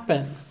supposed to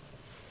happen?"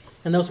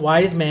 And those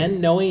wise men,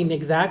 knowing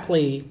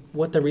exactly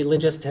what the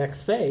religious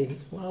texts say,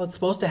 well, it's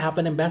supposed to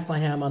happen in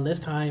Bethlehem on this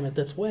time at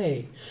this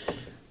way.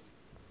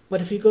 But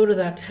if you go to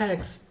that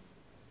text,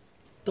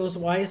 those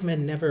wise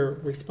men never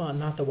respond.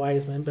 Not the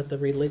wise men, but the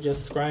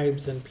religious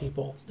scribes and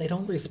people. They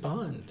don't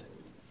respond.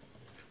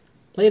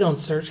 They don't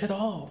search at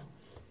all.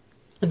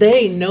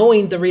 They,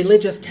 knowing the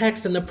religious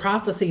text and the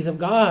prophecies of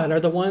God, are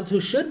the ones who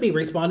should be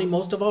responding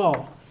most of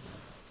all.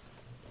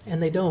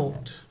 And they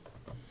don't.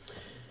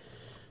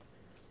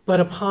 But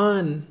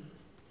upon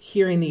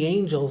hearing the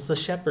angels, the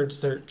shepherds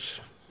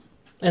search.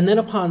 And then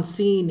upon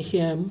seeing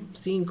him,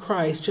 seeing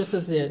Christ, just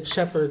as the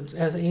shepherds,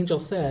 as the angel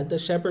said, the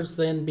shepherds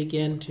then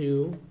begin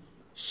to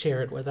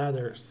share it with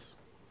others.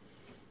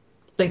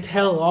 They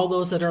tell all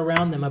those that are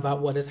around them about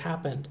what has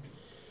happened.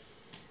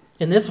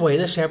 In this way,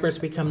 the shepherds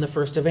become the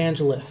first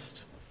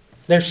evangelists.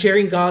 They're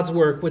sharing God's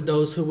work with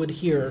those who would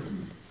hear.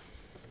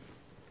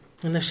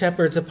 And the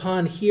shepherds,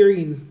 upon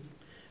hearing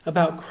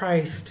about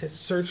Christ,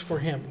 search for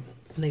him,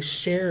 and they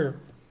share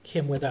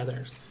him with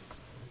others.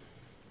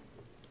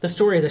 The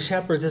story of the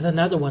shepherds is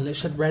another one that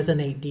should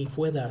resonate deep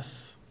with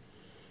us.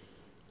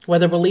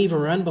 Whether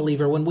believer or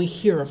unbeliever, when we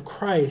hear of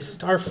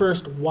Christ, our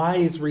first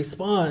wise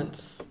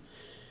response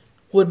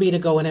would be to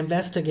go and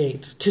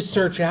investigate, to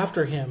search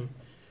after him.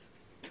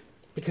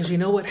 Because you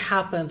know what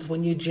happens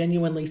when you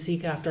genuinely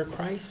seek after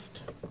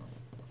Christ?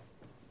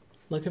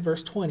 Look at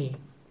verse 20.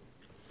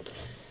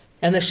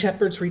 And the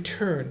shepherds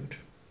returned,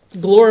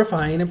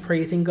 glorifying and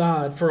praising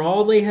God for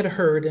all they had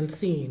heard and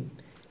seen,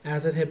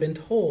 as it had been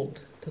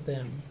told to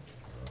them.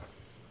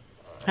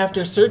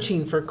 After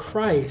searching for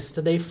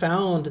Christ, they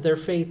found their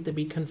faith to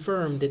be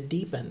confirmed and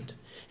deepened,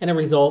 and it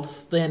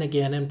results then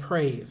again in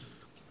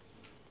praise.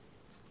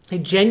 A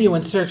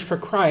genuine search for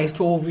Christ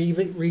will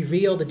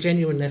reveal the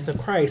genuineness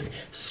of Christ,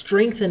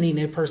 strengthening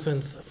a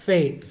person's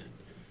faith.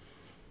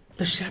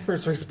 The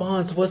shepherd's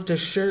response was to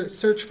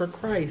search for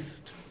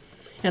Christ,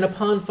 and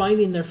upon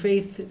finding their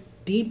faith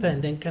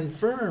deepened and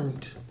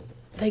confirmed,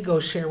 they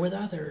go share with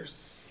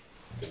others.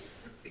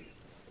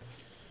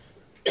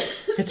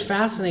 It's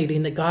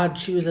fascinating that God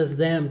chooses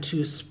them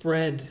to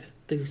spread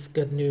this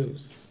good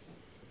news.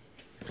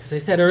 As I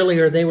said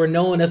earlier, they were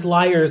known as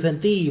liars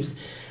and thieves.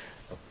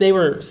 They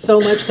were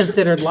so much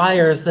considered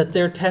liars that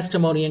their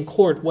testimony in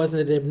court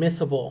wasn't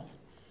admissible.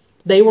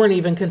 They weren't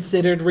even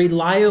considered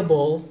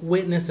reliable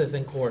witnesses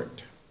in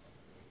court.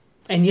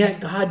 And yet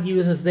God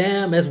uses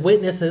them as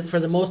witnesses for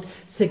the most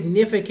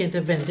significant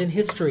event in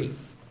history.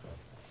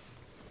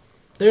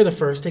 They're the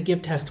first to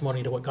give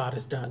testimony to what God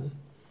has done.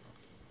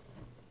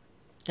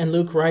 And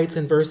Luke writes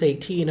in verse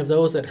 18 of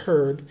those that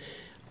heard,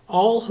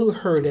 all who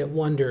heard it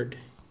wondered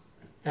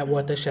at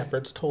what the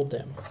shepherds told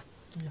them.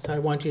 So I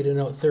want you to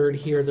note third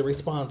here, the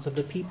response of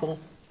the people.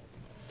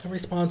 The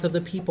response of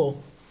the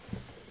people.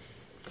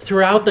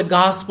 Throughout the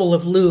Gospel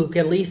of Luke,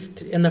 at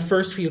least in the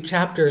first few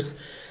chapters,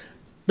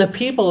 the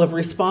people have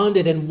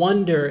responded in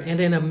wonder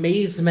and in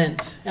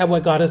amazement at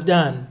what God has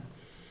done.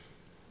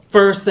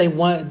 First, they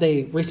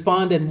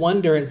respond in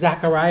wonder at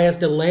Zechariah's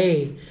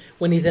delay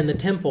when he's in the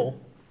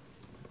temple.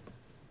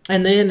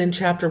 And then in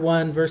chapter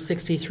 1, verse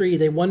 63,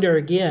 they wonder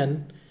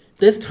again.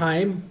 This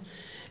time,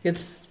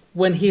 it's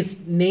when he's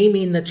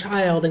naming the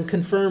child and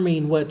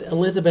confirming what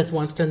Elizabeth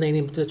wants to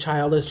name the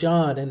child as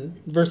John.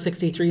 And verse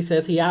 63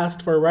 says he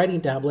asked for a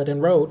writing tablet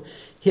and wrote,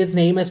 his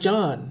name is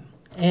John.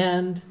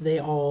 And they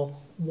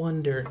all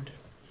wondered,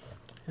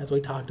 as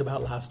we talked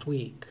about last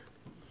week.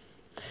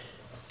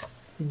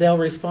 They'll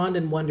respond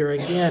in wonder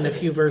again a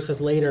few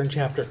verses later in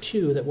chapter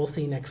 2 that we'll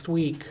see next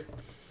week.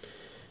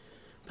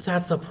 But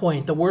that's the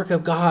point. The work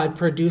of God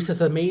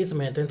produces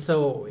amazement, and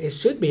so it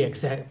should be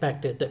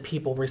expected that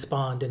people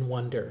respond in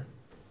wonder.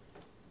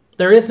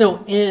 There is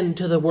no end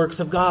to the works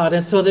of God,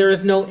 and so there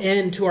is no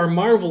end to our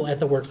marvel at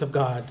the works of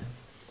God.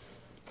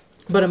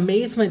 But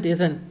amazement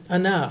isn't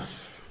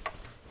enough.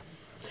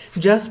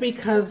 Just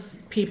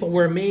because people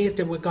were amazed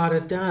at what God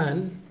has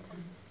done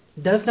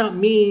does not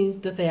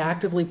mean that they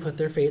actively put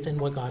their faith in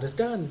what God has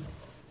done.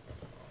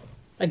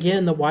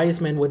 Again, the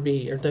wise men would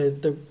be, or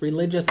the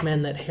religious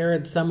men that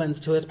Herod summons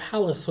to his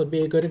palace would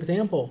be a good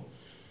example.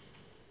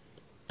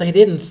 They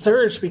didn't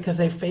search because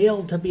they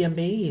failed to be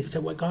amazed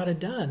at what God had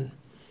done.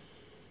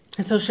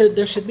 And so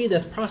there should be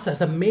this process,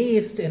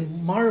 amazed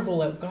and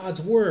marvel at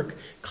God's work,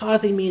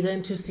 causing me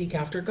then to seek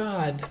after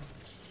God.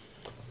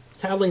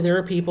 Sadly, there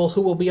are people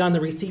who will be on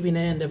the receiving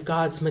end of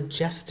God's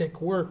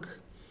majestic work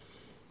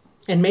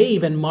and may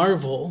even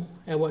marvel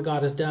at what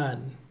God has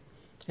done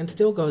and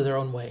still go their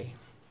own way,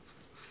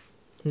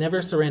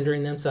 never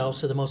surrendering themselves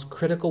to the most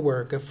critical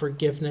work of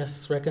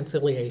forgiveness,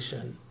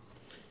 reconciliation,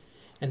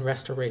 and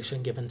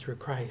restoration given through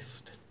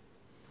Christ.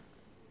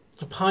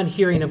 Upon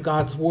hearing of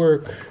God's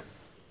work,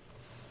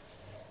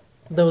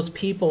 those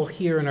people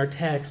here in our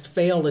text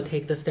fail to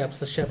take the steps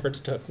the shepherds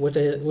took,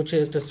 which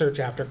is to search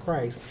after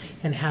Christ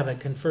and have it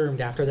confirmed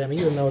after them,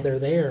 even though they're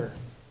there.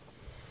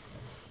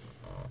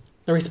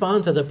 The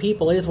response of the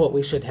people is what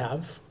we should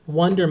have,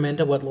 wonderment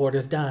at what Lord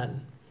has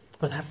done.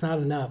 But that's not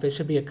enough. It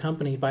should be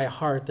accompanied by a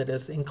heart that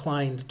is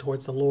inclined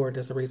towards the Lord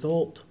as a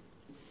result.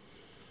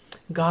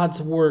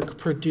 God's work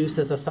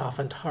produces a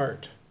softened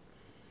heart.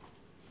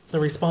 The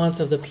response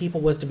of the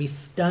people was to be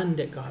stunned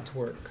at God's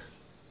work,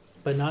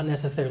 but not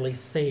necessarily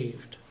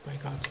saved by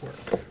God's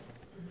work.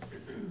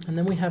 And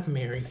then we have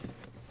Mary.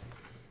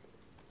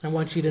 I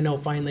want you to know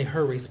finally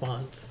her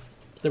response,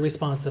 the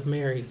response of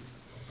Mary.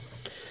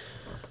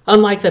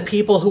 Unlike the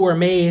people who were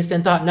amazed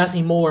and thought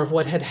nothing more of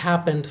what had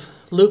happened,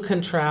 Luke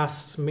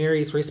contrasts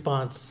Mary's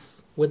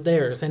response with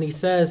theirs. And he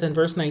says in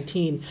verse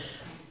 19,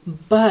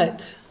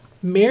 "But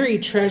Mary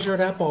treasured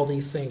up all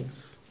these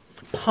things,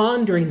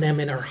 pondering them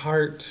in her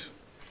heart."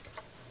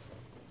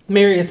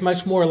 Mary is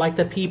much more like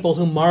the people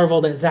who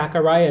marveled at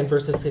Zechariah in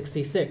verses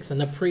 66 in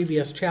the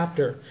previous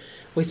chapter.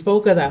 We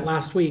spoke of that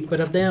last week,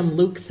 but of them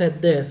Luke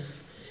said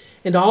this,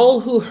 "And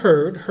all who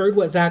heard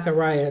what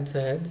Zechariah had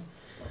said,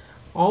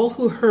 all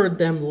who heard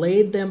them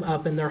laid them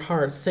up in their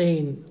hearts,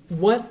 saying,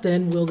 'What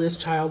then will this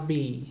child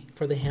be?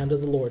 For the hand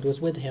of the Lord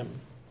was with him.'"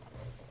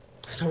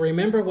 So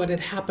remember what had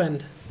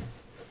happened.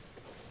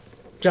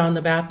 John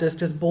the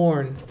Baptist is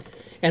born,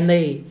 and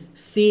they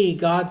see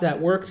God's at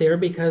work there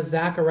because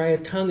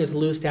Zechariah's tongue is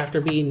loosed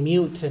after being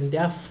mute and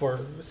deaf for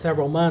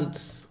several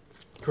months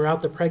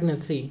throughout the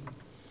pregnancy.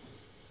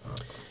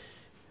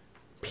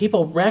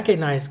 People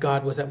recognized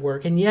God was at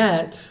work, and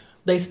yet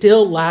they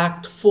still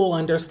lacked full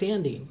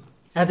understanding,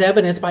 as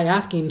evidenced by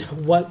asking,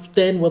 "What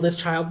then will this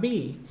child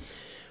be?"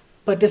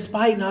 But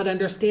despite not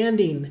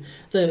understanding,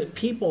 the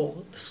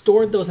people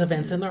stored those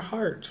events in their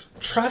heart,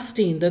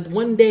 trusting that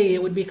one day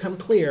it would become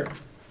clear.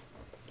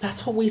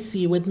 That's what we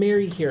see with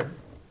Mary here.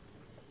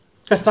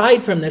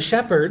 Aside from the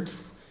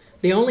shepherds,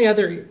 the only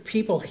other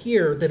people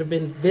here that have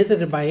been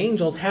visited by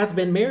angels has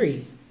been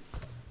Mary.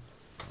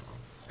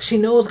 She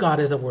knows God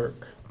is at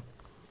work.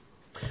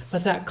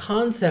 But that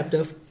concept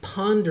of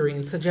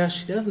pondering suggests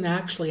she doesn't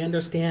actually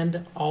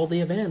understand all the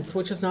events,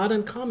 which is not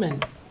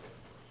uncommon.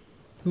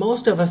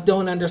 Most of us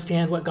don't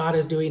understand what God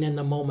is doing in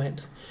the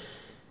moment.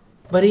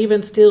 But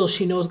even still,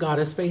 she knows God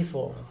is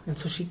faithful. And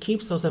so she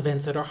keeps those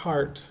events at her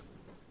heart.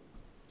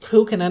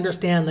 Who can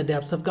understand the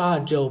depths of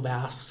God, Job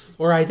asks.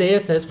 Or Isaiah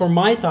says, "For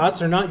my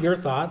thoughts are not your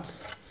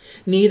thoughts,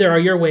 neither are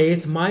your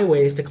ways my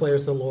ways,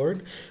 declares the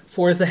Lord.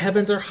 For as the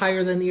heavens are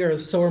higher than the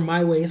earth, so are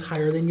my ways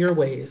higher than your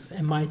ways,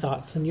 and my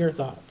thoughts than your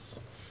thoughts."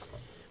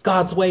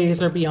 God's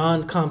ways are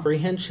beyond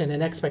comprehension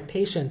and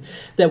expectation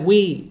that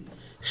we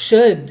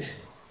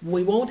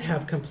won't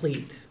have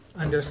complete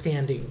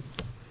understanding.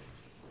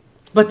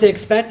 But to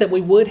expect that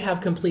we would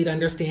have complete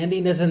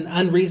understanding is an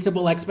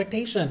unreasonable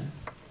expectation.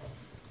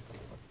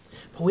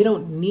 But we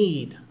don't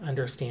need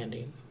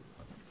understanding.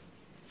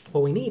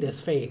 What we need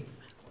is faith.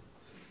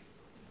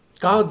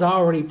 God's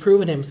already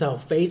proven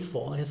himself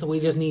faithful, and so we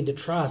just need to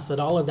trust that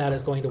all of that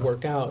is going to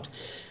work out.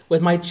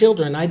 With my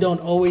children, I don't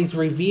always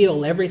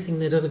reveal everything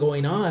that is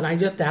going on. I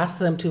just ask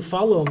them to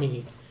follow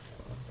me,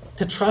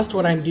 to trust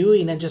what I'm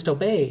doing and just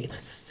obey.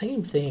 That's the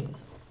same thing.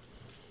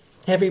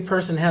 Every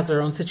person has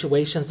their own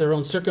situations, their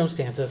own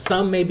circumstances.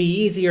 Some may be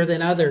easier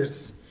than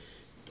others.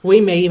 We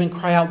may even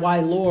cry out, "Why,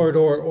 Lord?"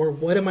 or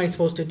 "What am I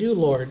supposed to do,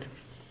 Lord?"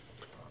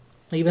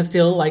 Even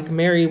still, like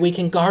Mary, we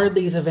can guard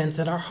these events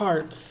in our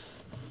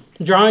hearts,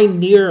 drawing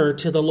nearer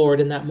to the Lord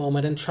in that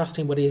moment and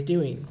trusting what he is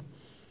doing,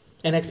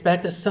 and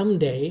expect that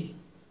someday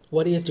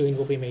what he is doing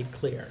will be made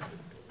clear.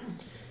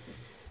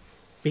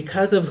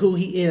 Because of who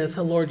he is,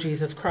 the Lord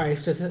Jesus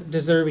Christ is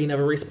deserving of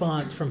a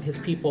response from his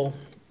people.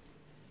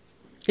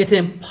 It's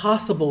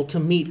impossible to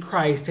meet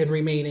Christ and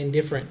remain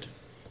indifferent.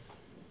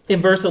 In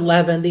verse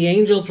 11, the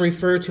angels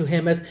refer to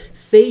him as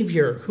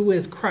Savior, who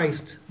is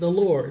Christ the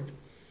Lord.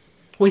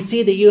 We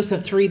see the use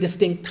of three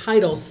distinct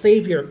titles: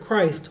 Savior,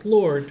 Christ,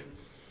 Lord.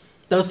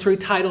 Those three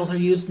titles are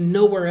used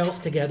nowhere else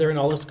together in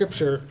all of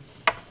Scripture.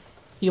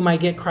 You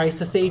might get Christ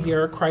the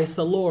Savior, or Christ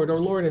the Lord, or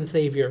Lord and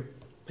Savior,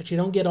 but you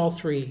don't get all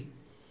three.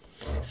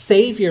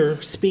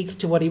 Savior speaks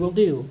to what he will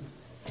do.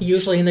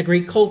 Usually in the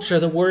Greek culture,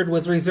 the word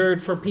was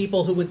reserved for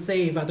people who would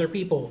save other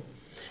people,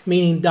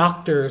 meaning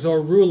doctors or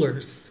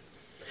rulers.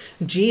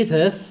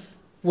 Jesus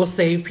will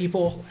save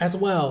people as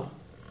well,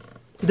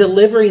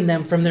 delivering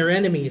them from their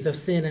enemies of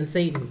sin and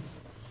Satan.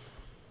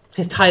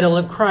 His title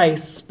of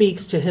Christ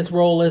speaks to his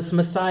role as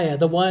Messiah,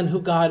 the one who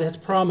God has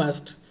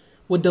promised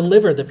would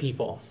deliver the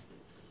people.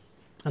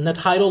 And the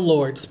title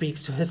Lord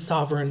speaks to his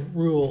sovereign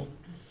rule.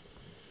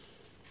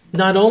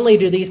 Not only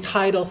do these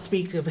titles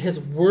speak of his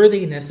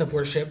worthiness of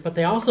worship, but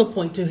they also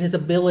point to his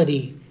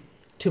ability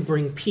to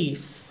bring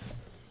peace.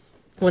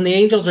 When the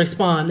angels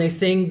respond, they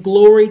sing,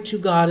 "Glory to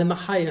God in the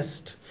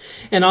highest,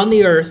 and on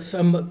the earth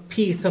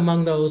peace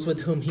among those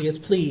with whom he is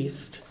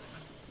pleased."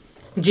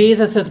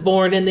 Jesus is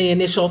born in the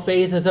initial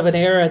phases of an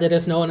era that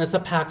is known as the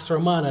Pax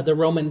Romana, the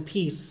Roman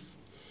peace.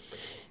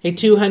 A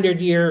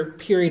 200-year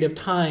period of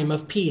time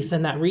of peace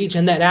in that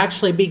region that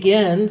actually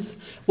begins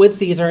with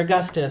Caesar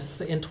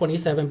Augustus in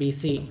 27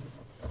 BC.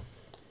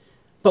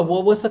 But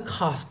what was the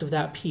cost of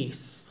that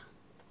peace?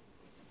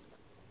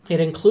 It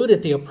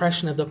included the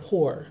oppression of the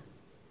poor,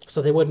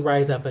 so they wouldn't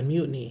rise up in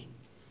mutiny.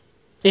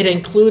 It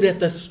included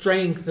the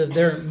strength of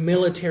their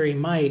military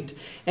might,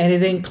 and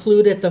it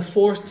included the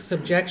forced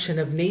subjection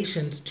of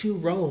nations to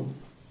Rome.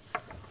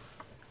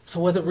 So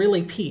was it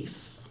really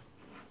peace?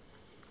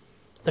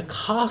 The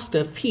cost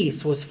of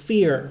peace was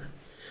fear,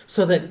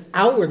 so that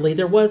outwardly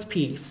there was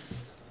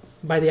peace.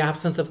 By the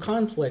absence of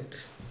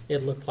conflict,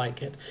 it looked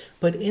like it.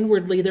 But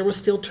inwardly there was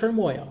still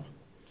turmoil.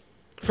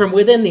 From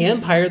within the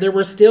empire, there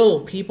were still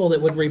people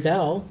that would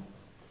rebel.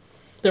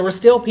 There were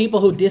still people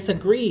who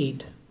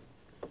disagreed.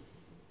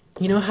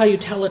 You know how you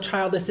tell a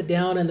child to sit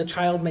down and the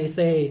child may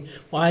say,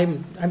 well,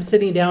 I'm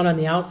sitting down on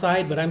the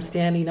outside, but I'm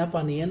standing up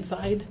on the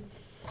inside?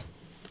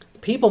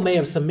 People may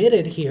have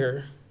submitted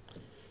here,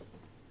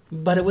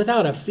 but it was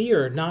out of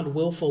fear, not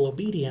willful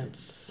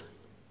obedience.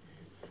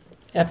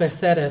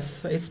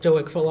 Epictetus, a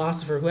Stoic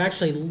philosopher who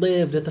actually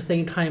lived at the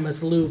same time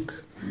as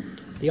Luke,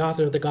 the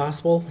author of the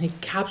Gospel, he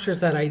captures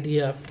that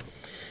idea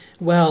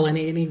well, and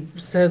he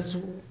says,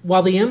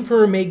 while the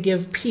emperor may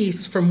give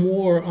peace from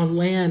war on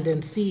land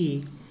and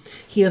sea,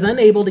 he is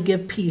unable to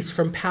give peace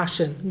from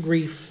passion,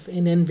 grief,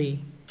 and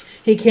envy.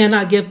 He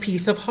cannot give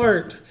peace of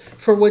heart,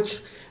 for which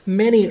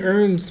many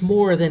earns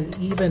more than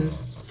even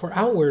for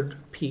outward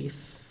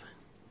peace.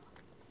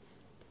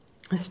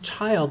 This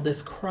child,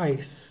 this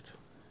Christ,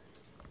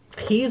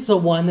 he's the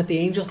one that the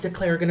angels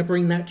declare going to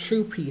bring that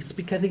true peace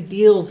because he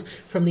deals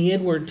from the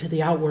inward to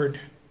the outward.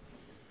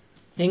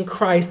 In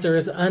Christ, there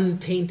is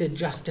untainted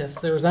justice,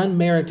 there is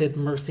unmerited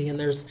mercy, and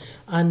there's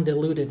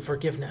undiluted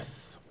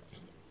forgiveness.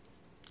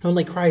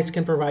 Only Christ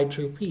can provide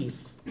true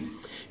peace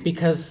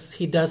because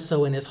he does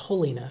so in his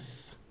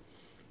holiness.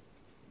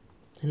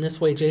 In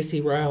this way,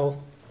 J.C.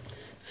 Ryle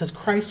says,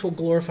 Christ will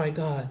glorify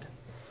God.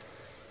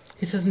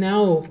 He says,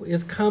 now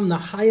is come the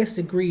highest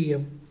degree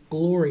of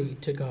glory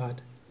to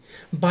God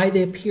by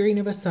the appearing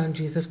of his Son,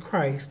 Jesus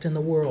Christ, in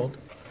the world.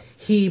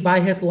 He, by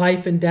his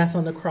life and death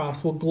on the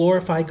cross, will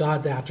glorify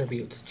God's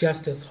attributes,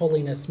 justice,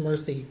 holiness,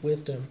 mercy,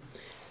 wisdom,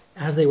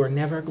 as they were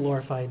never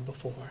glorified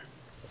before.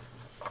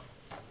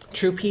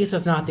 True peace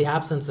is not the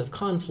absence of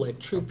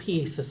conflict. True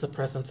peace is the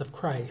presence of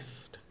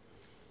Christ.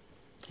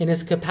 In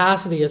his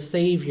capacity as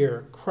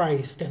Savior,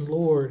 Christ, and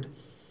Lord,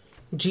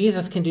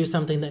 Jesus can do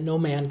something that no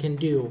man can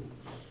do,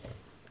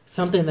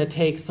 something that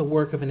takes the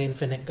work of an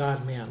infinite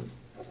God-man.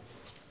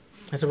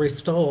 As a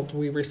result,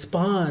 we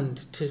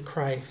respond to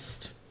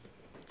Christ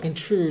in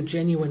true,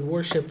 genuine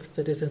worship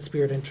that is in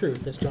spirit and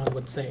truth, as John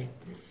would say.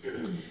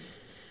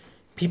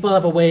 People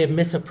have a way of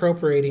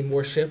misappropriating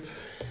worship,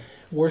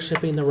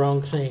 worshiping the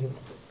wrong thing.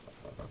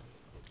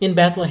 In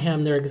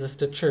Bethlehem, there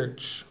exists a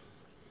church.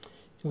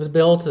 It was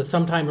built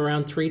sometime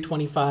around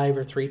 325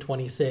 or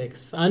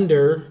 326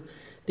 under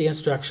the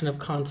instruction of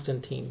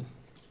Constantine.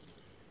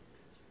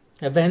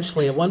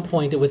 Eventually, at one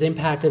point, it was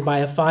impacted by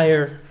a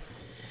fire,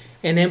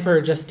 and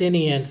Emperor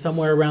Justinian,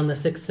 somewhere around the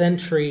 6th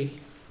century,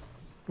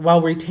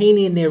 while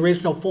retaining the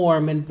original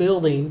form and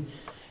building,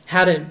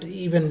 had it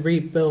even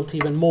rebuilt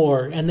even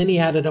more. And then he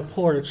added a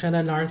porch and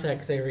a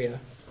narthex area.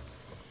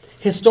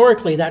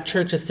 Historically, that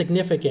church is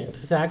significant.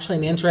 It's actually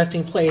an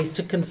interesting place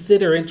to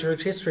consider in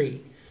church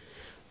history.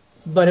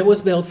 But it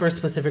was built for a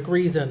specific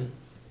reason.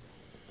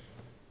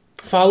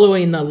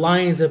 Following the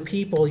lines of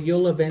people,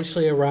 you'll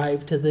eventually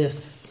arrive to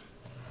this.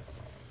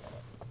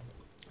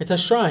 It's a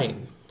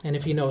shrine. And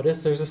if you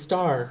notice, there's a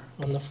star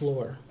on the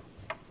floor.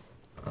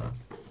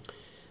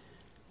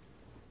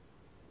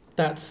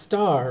 That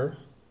star,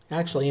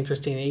 actually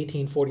interesting, in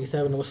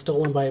 1847, was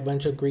stolen by a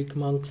bunch of Greek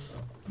monks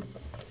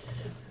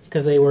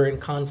because they were in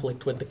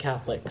conflict with the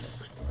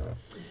Catholics.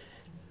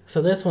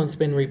 So this one's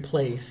been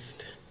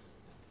replaced.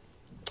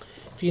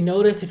 If you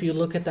notice, if you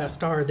look at that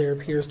star, there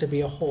appears to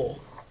be a hole.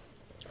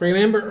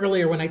 Remember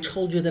earlier when I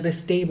told you that a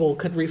stable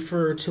could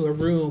refer to a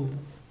room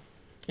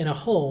in a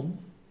home,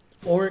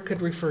 or it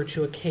could refer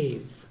to a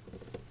cave,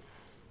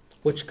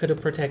 which could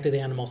have protected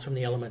animals from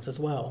the elements as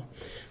well.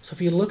 So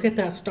if you look at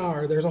that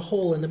star, there's a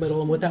hole in the middle,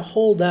 and what that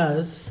hole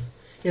does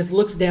is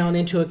looks down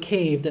into a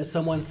cave that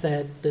someone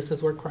said, this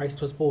is where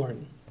Christ was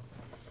born.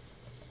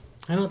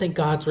 I don't think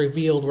God's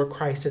revealed where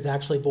Christ is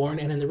actually born,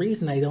 and the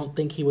reason I don't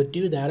think he would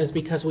do that is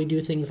because we do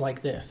things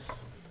like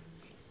this.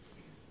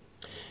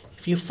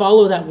 If you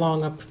follow that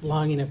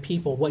longing of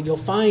people, what you'll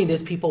find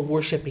is people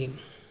worshiping.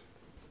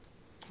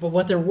 But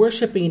what they're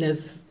worshiping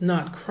is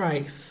not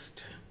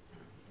Christ.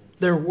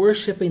 They're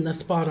worshiping the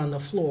spot on the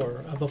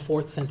floor of a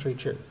 4th century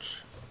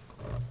church.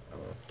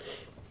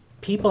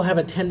 People have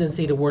a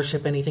tendency to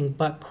worship anything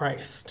but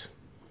Christ.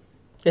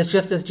 It's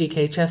just as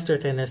G.K.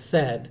 Chesterton has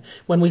said,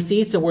 when we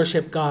cease to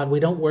worship God, we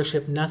don't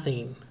worship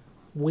nothing.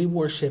 We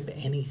worship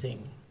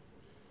anything.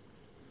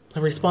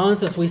 The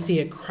responses we see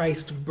at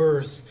Christ's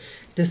birth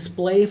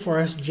display for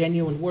us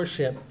genuine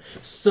worship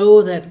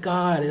so that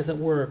God is at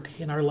work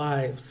in our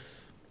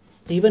lives.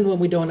 Even when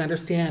we don't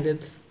understand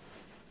it,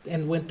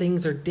 and when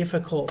things are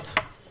difficult,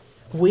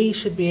 we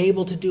should be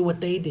able to do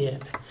what they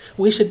did.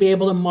 We should be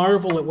able to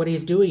marvel at what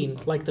he's doing,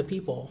 like the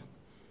people.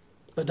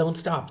 But don't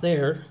stop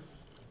there.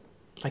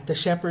 Like the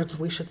shepherds,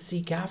 we should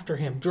seek after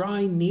him,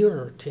 drawing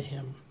nearer to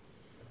him,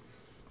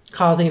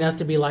 causing us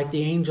to be like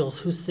the angels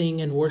who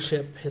sing and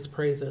worship his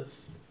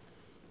praises.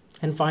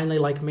 And finally,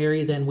 like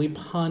Mary, then we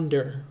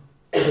ponder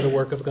over the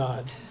work of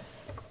God,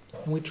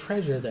 and we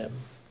treasure them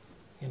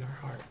in our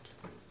hearts.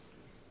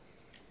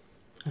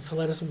 And so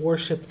let us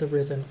worship the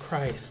risen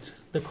Christ,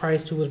 the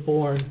Christ who was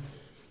born,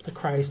 the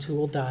Christ who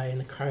will die, and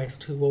the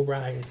Christ who will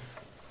rise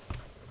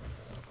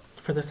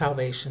for the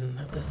salvation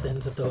of the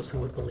sins of those who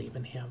would believe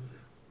in him.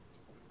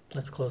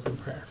 Let's close in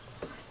prayer.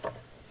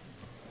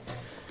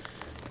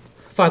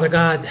 Father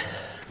God,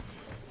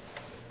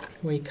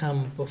 we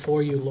come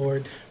before you,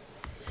 Lord.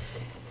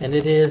 And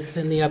it is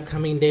in the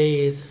upcoming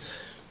days,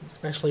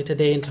 especially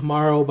today and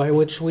tomorrow, by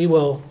which we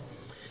will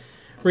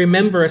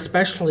remember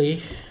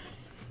especially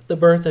the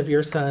birth of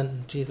your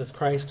Son, Jesus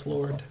Christ,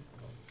 Lord.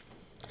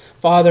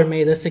 Father,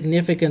 may the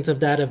significance of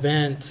that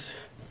event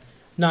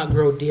not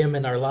grow dim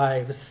in our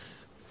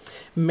lives.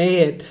 May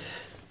it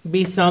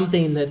be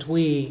something that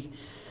we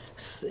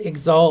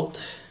exalt.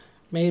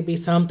 May it be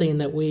something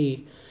that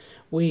we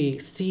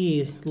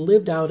see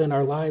lived out in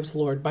our lives,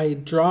 Lord, by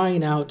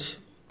drawing out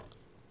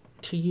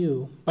to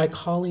you, by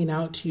calling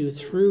out to you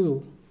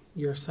through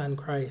your Son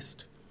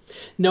Christ,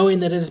 knowing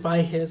that it is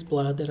by his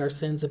blood that our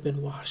sins have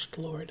been washed,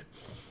 Lord.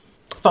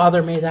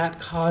 Father, may that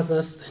cause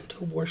us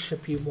to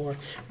worship you more,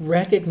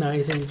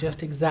 recognizing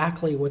just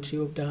exactly what you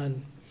have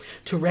done,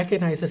 to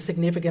recognize the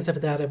significance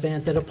of that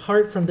event, that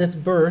apart from this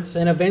birth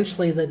and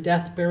eventually the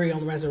death, burial,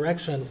 and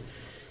resurrection,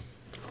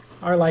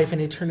 our life in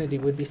eternity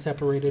would be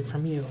separated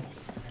from you,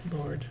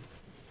 Lord.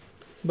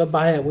 But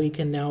by it we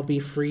can now be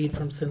freed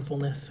from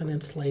sinfulness and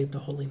enslaved to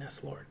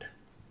holiness, Lord.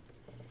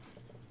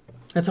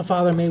 And so,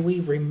 Father, may we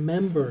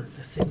remember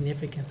the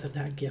significance of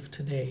that gift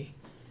today,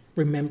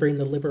 remembering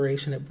the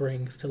liberation it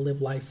brings to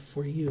live life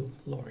for you,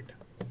 Lord.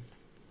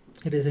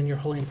 It is in your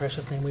holy and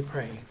precious name we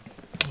pray.